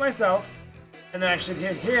hit myself, and then I should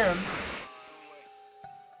hit him.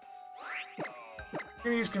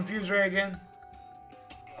 Gonna use Confuse Ray again.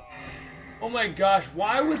 Oh my gosh,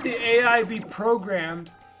 why would the AI be programmed?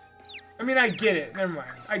 I mean, I get it. Never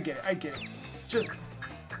mind. I get it. I get it. Just...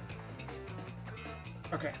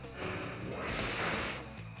 Okay.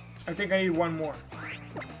 I think I need one more.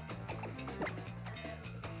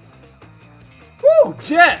 Woo!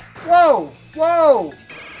 Jet! Whoa! Whoa!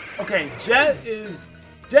 Okay,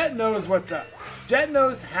 Jet knows what's up. Jet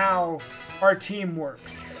knows how our team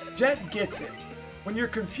works. Jet gets it. When you're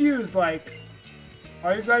confused, like,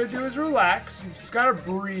 all you've got to do is relax. You just got to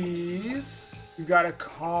breathe. You've got to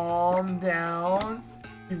calm down.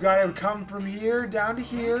 You've got to come from here down to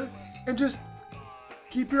here and just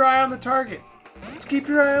keep your eye on the target. Just keep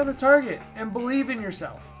your eye on the target and believe in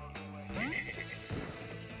yourself.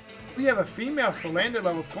 We have a female Salandit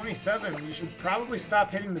level 27. You should probably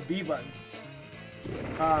stop hitting the B button.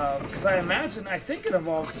 Because I think it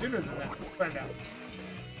evolves sooner than that. We'll find out.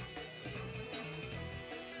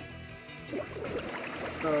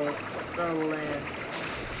 So it's the land.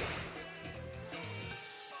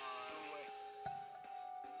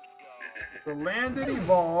 The land it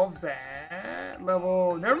evolves at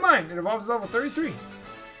level... Never mind, it evolves at level 33.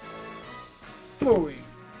 Fully.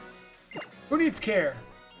 Who needs care?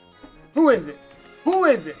 Who is it? Who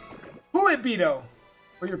is it? Who it, Beto?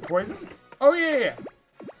 Oh, you're poisoned? Oh, yeah.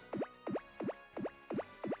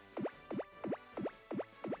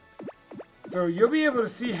 So you'll be able to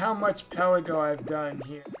see how much Pelago I've done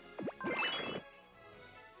here.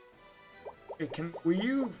 Okay, will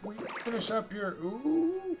you finish up your...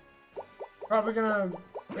 Ooh. Probably gonna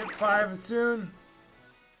hit 5 soon.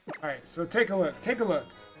 Alright, so take a look. Take a look.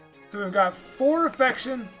 So we've got 4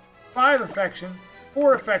 affection, 5 affection,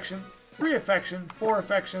 4 affection, 3 affection, 4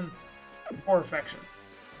 affection, 4 affection.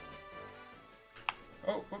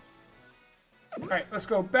 Oh. Alright, let's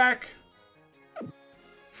go back.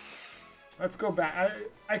 Let's go back.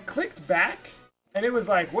 I clicked back, and it was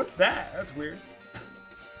like, what's that? That's weird.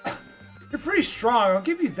 You're pretty strong, I'll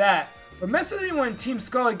give you that. But mess with anyone in Team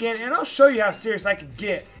Skull again, and I'll show you how serious I can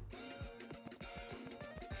get.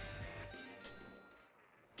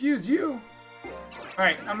 Excuse you.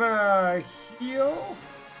 Alright, I'm gonna heal.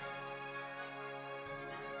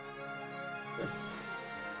 This.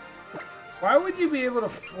 Why would you be able to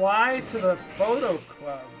fly to the photo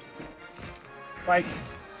clubs? Like...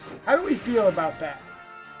 How do we feel about that?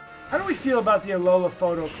 How do we feel about the Alola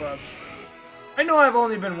photo clubs? I know I've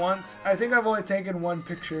only been once. I think I've only taken 1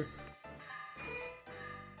 picture.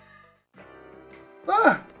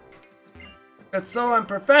 Ah! That's so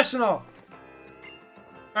unprofessional.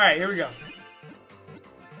 Alright, here we go.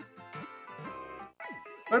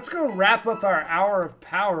 Let's go wrap up our hour of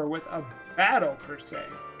power with a battle, per se.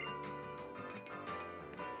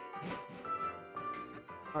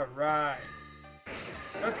 Alright.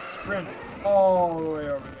 Let's sprint all the way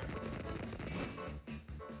over there.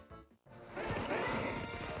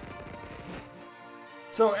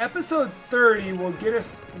 So episode 30 will get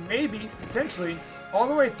us, maybe, potentially, all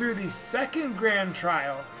the way through the second grand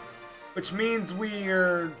trial, which means we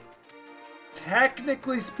are,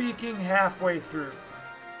 technically speaking, halfway through.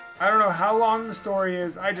 I don't know how long the story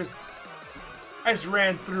is. I just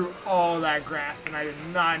ran through all that grass, and I did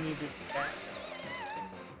not need to do that.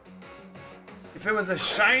 If it was a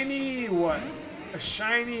shiny, what? A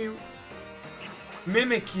shiny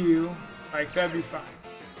Mimikyu, like, that'd be fine.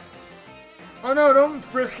 Oh no, don't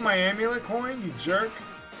frisk my amulet coin, you jerk.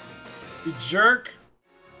 You jerk.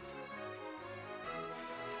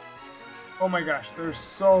 Oh my gosh, there's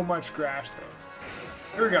so much grass there.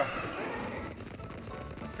 Here we go.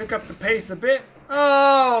 Pick up the pace a bit.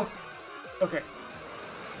 Oh! Okay.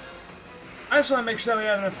 I just want to make sure that we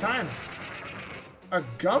have enough time. A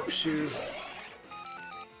gumshoes?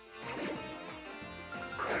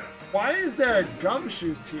 Why is there a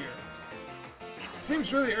gumshoes here?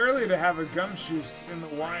 Seems really early to have a gumshoes in the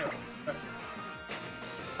wild. But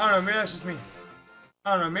I don't know, maybe that's just me.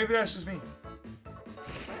 I don't know, maybe that's just me.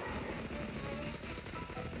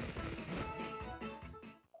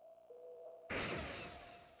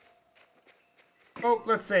 Oh,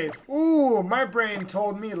 let's save. Ooh, my brain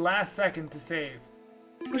told me last second to save.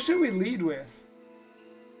 Who should we lead with?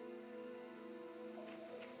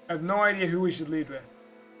 I have no idea who we should lead with.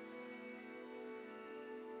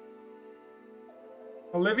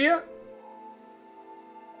 Olivia?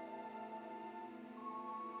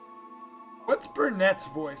 What's Burnett's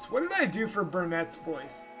voice? What did I do for Burnett's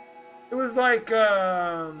voice? It was like, it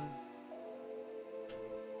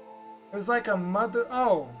was like a mother,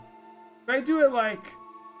 oh. Did I do it like,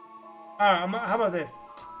 how about this?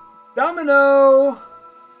 Domino!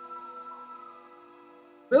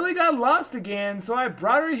 Lily got lost again, so I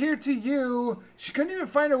brought her here to you. She couldn't even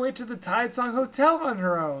find her way to the Tide Song Hotel on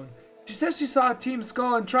her own. She says she saw Team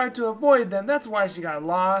Skull and tried to avoid them. That's why she got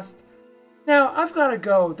lost. Now, I've got to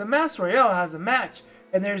go. The Mass Royale has a match,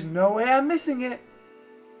 and there's no way I'm missing it.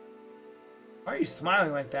 Why are you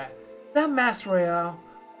smiling like that? That Mass Royale.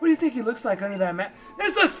 What do you think he looks like under that mask?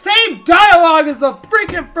 It's the same dialogue as the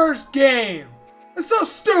freaking first game. It's so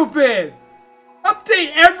stupid.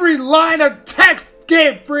 Update every line of text,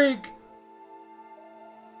 Game Freak.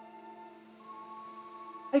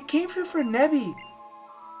 I came here for Nebby.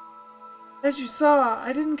 As you saw,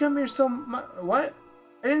 I didn't come here what?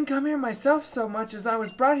 I didn't come here myself so much as I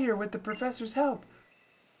was brought here with the professor's help.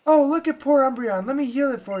 Oh, look at poor Umbreon. Let me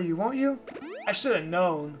heal it for you, won't you? I should have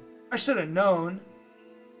known. I should have known.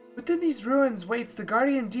 Within these ruins waits the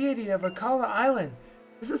guardian deity of AKALA Island.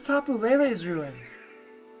 This is Tapu Lele's ruin.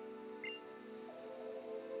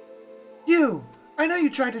 You! I know you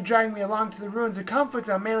tried to drag me along to the ruins of conflict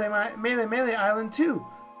on Melee Island too.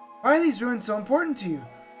 Why are these ruins so important to you?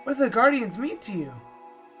 What do the guardians mean to you?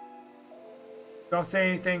 Don't say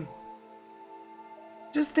anything.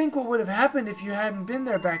 Just think what would have happened if you hadn't been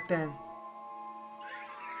there back then.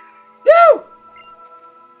 You!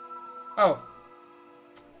 Oh.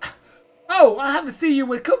 Oh, I haven't seen you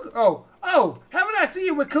with Cuckoo. Haven't I seen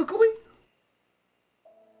you with Kukui?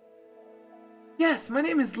 Yes, my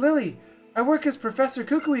name is Lily. I work as Professor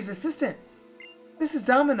Kukui's assistant. This is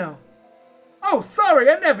Domino. Oh, sorry,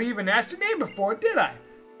 I never even asked your name before, did I?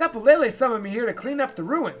 Tapu Lele summoned me here to clean up the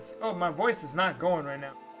ruins. Oh, my voice is not going right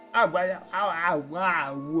now.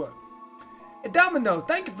 Hey, Domino,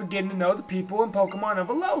 thank you for getting to know the people and Pokemon of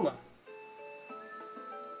Alola.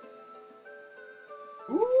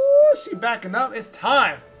 Ooh, she backing up. It's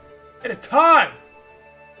time. It is time.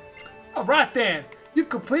 Alright then. You've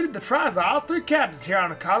completed the trials of all 3 captains here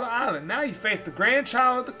on AKALA Island. Now you face the grand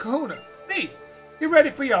child of the Kahuna, me. Get ready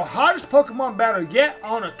for your hardest Pokemon battle yet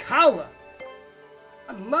on AKALA.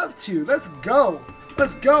 I'd love to. Let's go.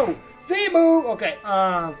 Let's go. See move. Okay.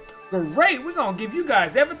 Great. We're gonna give you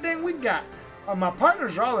guys everything we got. My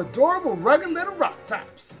partners are all adorable, rugged little rock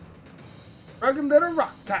types. Rugged little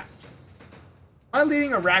rock types. Am I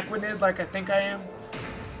leading Araquanid like I think I am?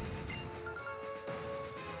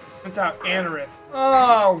 It's out Anorith.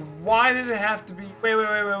 Oh, why did it have to be? Wait.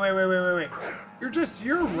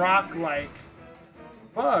 You're rock-like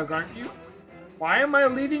bug, aren't you? Why am I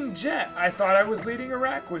leading Jet? I thought I was leading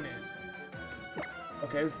Araquanid.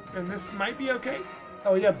 Okay, then this might be okay.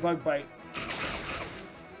 Oh yeah, Bug Bite.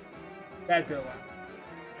 That did a lot.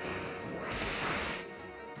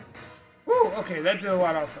 Oh, okay, that did a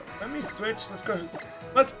lot also. Let me switch. Let's go.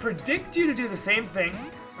 Let's predict you to do the same thing.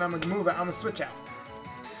 And I'm gonna move out. I'm gonna switch out.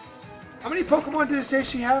 How many Pokemon did it say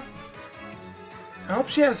she have? I hope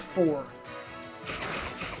she has 4.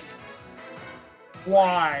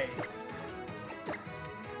 Why?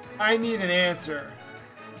 I need an answer.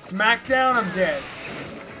 Smackdown, I'm dead.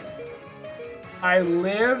 I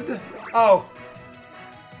lived? Oh.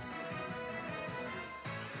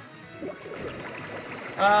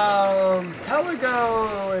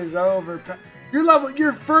 Pelago is over.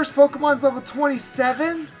 Your first Pokemon's level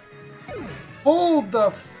 27? Hold the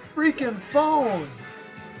freaking phone.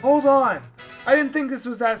 Hold on. I didn't think this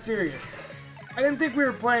was that serious. I didn't think we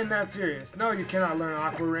were playing that serious. No, you cannot learn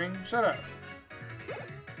Aqua Ring. Shut up.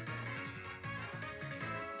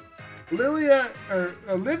 Olivia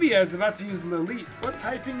is about to use Lilip. What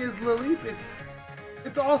typing is Lilip?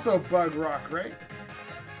 It's also Bug Rock, right?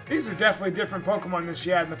 These are definitely different Pokemon than she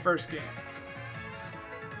had in the first game.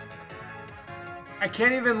 I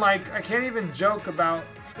can't even joke about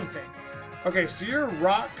anything. Okay, so you're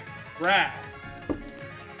Rock Grass.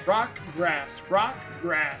 Rock Grass, Rock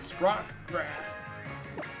Grass, Rock Grass.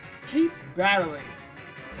 Keep battling.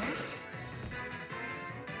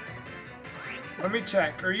 Let me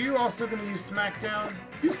check. Are you also going to use Smackdown?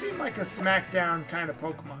 You seem like a Smackdown kind of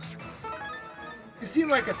Pokemon. You seem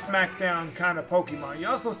like a Smackdown kind of Pokemon. You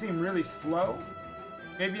also seem really slow.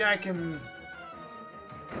 Maybe I can...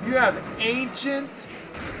 You have Ancient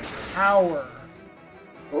Power.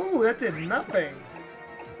 Ooh, that did nothing.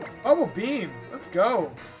 Bubble Beam. Let's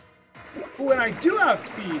go. Ooh, and I do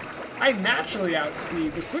outspeed. I naturally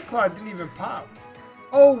outspeed. The Quick Claw didn't even pop.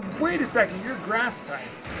 Oh, wait a second. You're Grass type.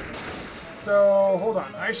 So, hold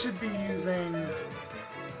on. I should be using...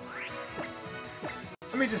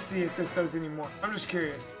 Let me just see if this does any more. I'm just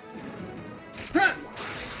curious.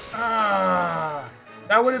 Ah,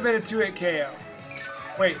 that would have been a 2-hit KO.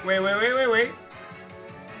 Wait.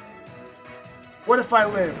 What if I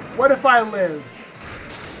live? What if I live?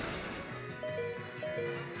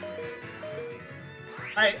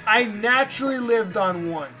 I naturally lived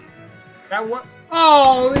on 1. That what?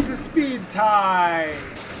 Oh, it's a speed tie.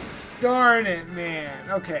 Darn it, man.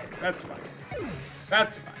 Okay, that's fine.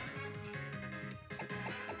 That's fine.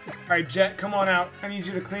 Alright, Jet, come on out. I need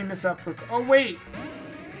you to clean this up. Oh, wait.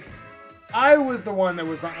 I was the one that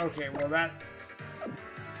was on... Okay, well, that...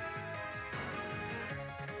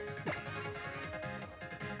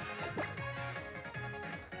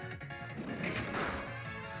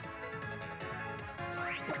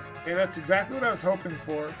 Okay, that's exactly what I was hoping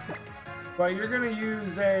for. But you're going to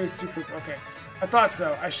use a super... Okay, I thought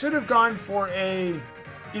so. I should have gone for a...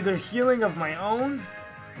 either healing of my own...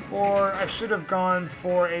 or I should have gone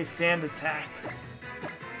for a sand attack.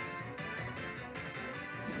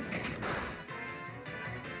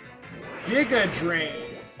 Giga Drain.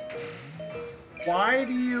 Why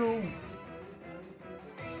do you...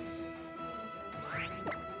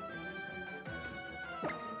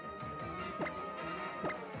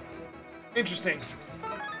 Interesting.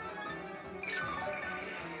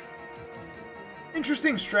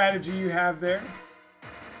 Interesting strategy you have there.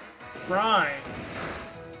 Brine.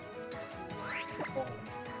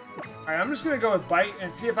 Alright, I'm just gonna go with Bite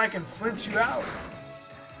and see if I can flinch you out.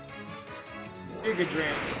 Giga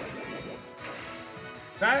Drain.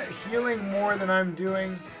 Is that healing more than I'm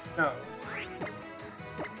doing? No.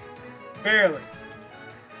 Barely.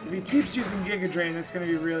 If he keeps using Giga Drain, that's gonna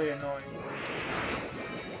be really annoying.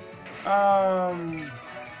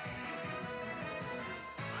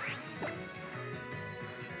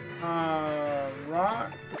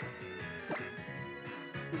 Rock.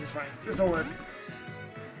 This is fine. This will work.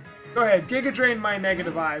 Go ahead, Giga Drain my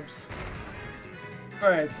negative vibes. Go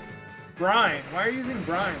ahead. Brine. Why are you using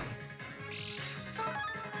Brine?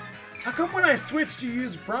 How come when I switched you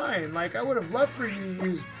use Brine? Like, I would have loved for you to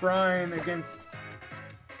use Brine against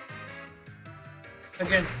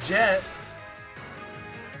Jet.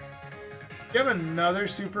 Do you have another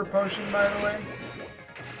super potion, by the way?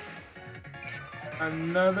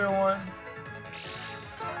 Another one?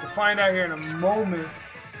 We'll find out here in a moment.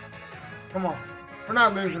 Come on. We're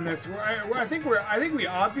not losing this. I think we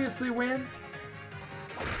obviously win.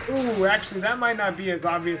 Ooh, actually, that might not be as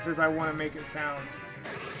obvious as I want to make it sound.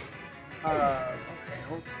 Okay,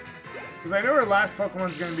 because I know our last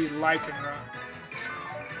Pokemon's going to be Lycanroc.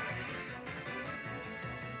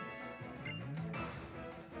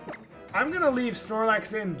 I'm going to leave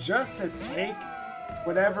Snorlax in just to take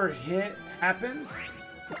whatever hit happens.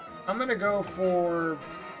 I'm going to go for...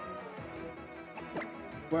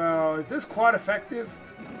 Well, is this quad effective?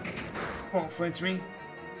 Won't flinch me.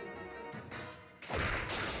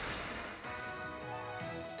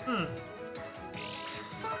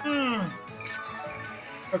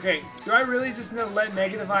 Okay, do I really just let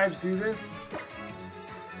negative vibes do this?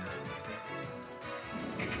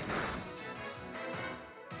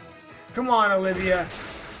 Come on, Olivia.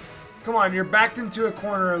 Come on, you're backed into a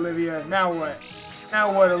corner, Olivia. Now what?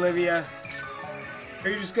 Now what, Olivia? Are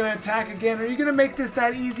you just gonna attack again? Are you gonna make this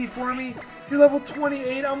that easy for me? You're level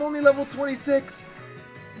 28, I'm only level 26.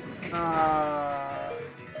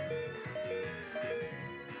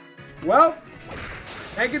 Well,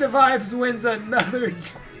 Negative Vibes wins another...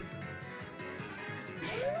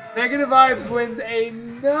 Negative Vibes wins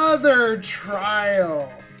another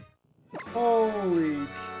trial. Holy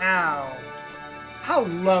cow. How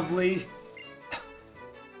lovely.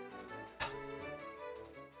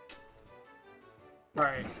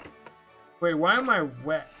 Alright. Wait, why am I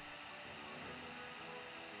wet?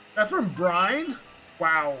 Is that from brine?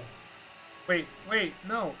 Wow. Wait,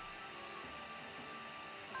 no.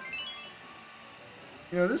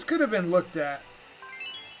 You know, this could have been looked at.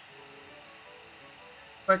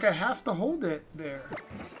 Like, I have to hold it there.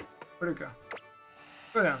 Where'd it go?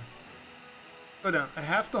 Go down. Go down. I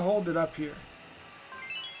have to hold it up here.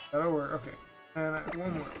 That'll work. Okay. And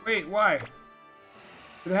one more. Wait, why?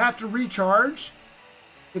 Did it have to recharge?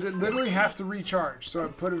 Did it literally have to recharge? So I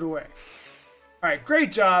put it away. Alright,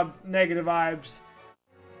 great job, Negative Vibes.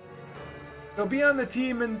 They'll be on the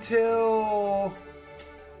team until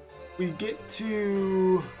we get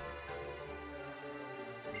to...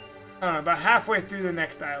 I don't know, about halfway through the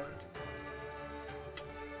next island.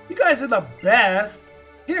 You guys are the best.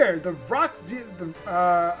 Here, the rock Z...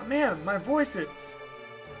 man, my voice is...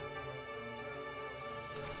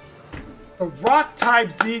 The rock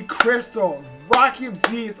type Z crystal. Rockium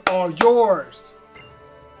Z is all yours.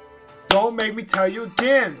 Don't make me tell you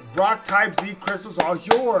again. Rock type Z crystals all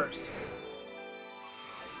yours.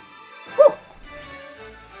 Woo!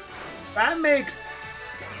 That makes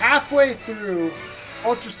halfway through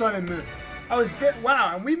Ultra Sun and Moon. I was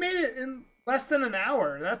wow, and we made it in less than an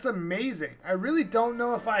hour. That's amazing. I really don't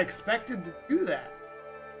know if I expected to do that.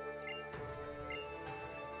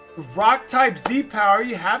 Rock type Z power,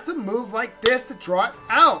 you have to move like this to draw it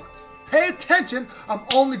out. Pay attention, I'm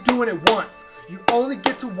only doing it once. You only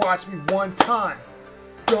get to watch me one time.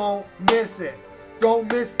 Don't miss it.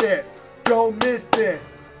 Don't miss this. Don't miss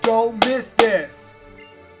this. Don't miss this.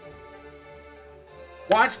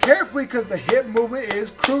 Watch carefully because the hip movement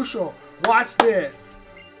is crucial. Watch this.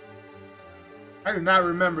 I do not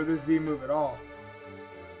remember this Z move at all.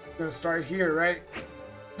 I'm gonna start here, right?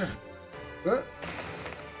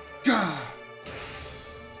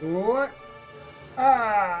 What?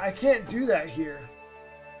 Ah, I can't do that here.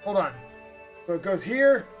 Hold on. So it goes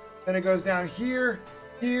here, then it goes down here,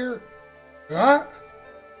 here. Ah!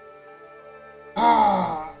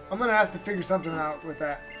 I'm gonna have to figure something out with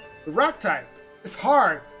that. The rock type is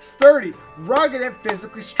hard, sturdy, rugged, and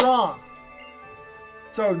physically strong.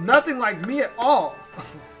 So nothing like me at all.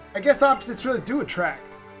 I guess opposites really do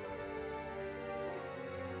attract.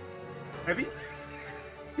 Maybe?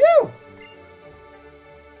 You!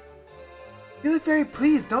 You look very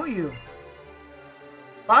pleased, don't you?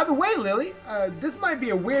 By the way, Lily, this might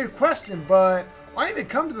be a weird question, but why even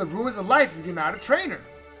come to the Ruins of Life if you're not a trainer?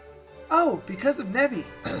 Oh, because of Nebby.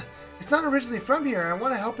 It's not originally from here, and I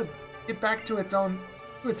want to help it get back to its home.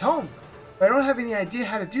 But I don't have any idea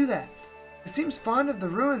how to do that. It seems fond of the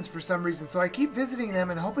ruins for some reason, so I keep visiting them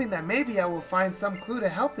and hoping that maybe I will find some clue to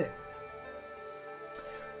help it.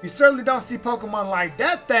 You certainly don't see Pokemon like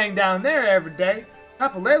that thing down there every day.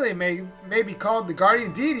 Tapu Lele may be called the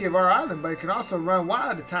guardian deity of our island, but it can also run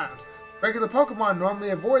wild at times. Regular Pokemon normally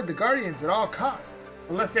avoid the guardians at all costs.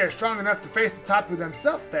 Unless they are strong enough to face the Tapu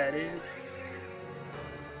themselves, that is.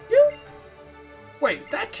 You? Wait,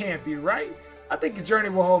 that can't be right. I think your journey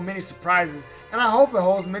will hold many surprises, and I hope it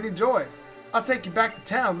holds many joys. I'll take you back to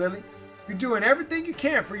town, Lily. You're doing everything you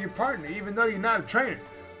can for your partner, even though you're not a trainer.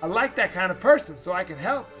 I like that kind of person, so I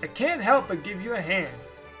can't help but give you a hand.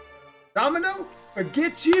 Domino?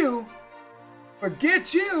 Forget you.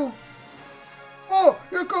 Forget you. Oh,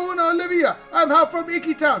 you're going on, Olivia. I'm half from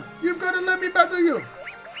Iki Town. You've got to let me battle you.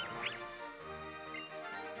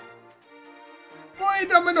 Boy,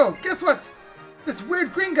 Domino, guess what? This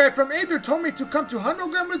weird green guy from Aether told me to come to 100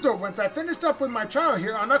 Gram Resort once I finished up with my trial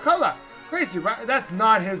here on AKALA. Crazy, right? That's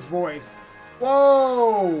not his voice.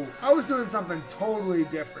 Whoa, I was doing something totally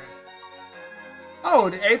different. Oh,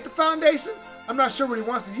 the Aether Foundation? I'm not sure what he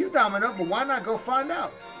wants to you, Domino, but why not go find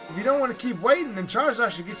out? If you don't want to keep waiting, then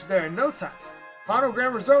Charizard should get you there in no time.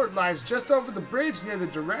 Monogram Resort lies just over the bridge near the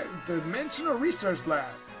Dimensional Research Lab.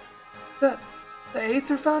 The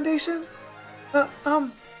Aether Foundation?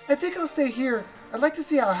 I think I'll stay here. I'd like to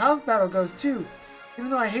see how House Battle goes too.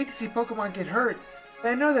 Even though I hate to see Pokemon get hurt,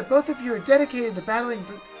 But I know that both of you are dedicated to battling...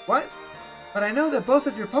 What? But I know that both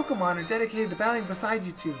of your Pokemon are dedicated to battling beside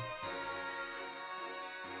you two.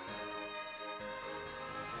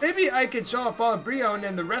 Maybe I could show off all of Brion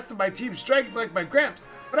and the rest of my team strike like my Gramps,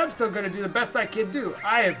 but I'm still going to do the best I can do.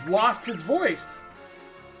 I have lost his voice.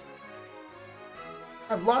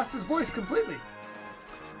 I've lost his voice completely.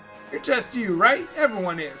 You're just you, right?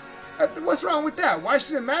 Everyone is. What's wrong with that? Why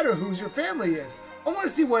should it matter whose your family is? I want to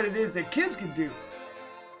see what it is that kids can do.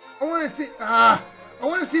 I want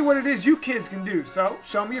to see what it is you kids can do, so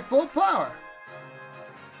show me your full power.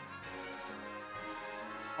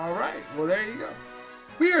 Alright, well there you go.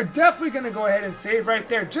 We are definitely going to go ahead and save right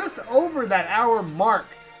there, just over that hour mark.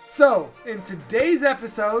 So, in today's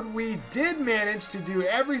episode, we did manage to do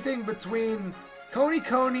everything between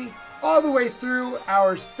Coney all the way through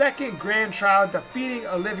our second grand trial, defeating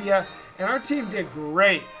Olivia, and our team did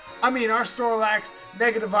great. I mean, our Snorlax,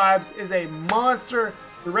 Negative Vibes, is a monster.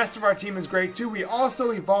 The rest of our team is great too. We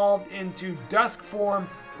also evolved into Dusk form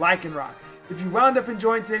Lycanroc. If you wound up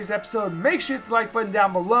enjoying today's episode, make sure to hit the like button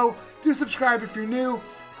down below. Do subscribe if you're new.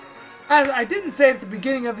 As I didn't say it at the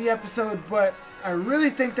beginning of the episode, but I really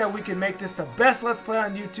think that we can make this the best Let's Play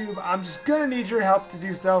on YouTube. I'm just going to need your help to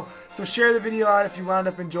do so. So share the video out if you wound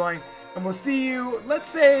up enjoying. And we'll see you, let's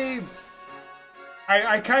say,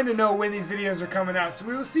 I kind of know when these videos are coming out. So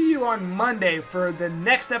we will see you on Monday for the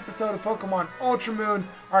next episode of Pokemon Ultra Moon,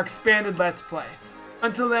 our expanded Let's Play.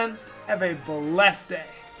 Until then, have a blessed day.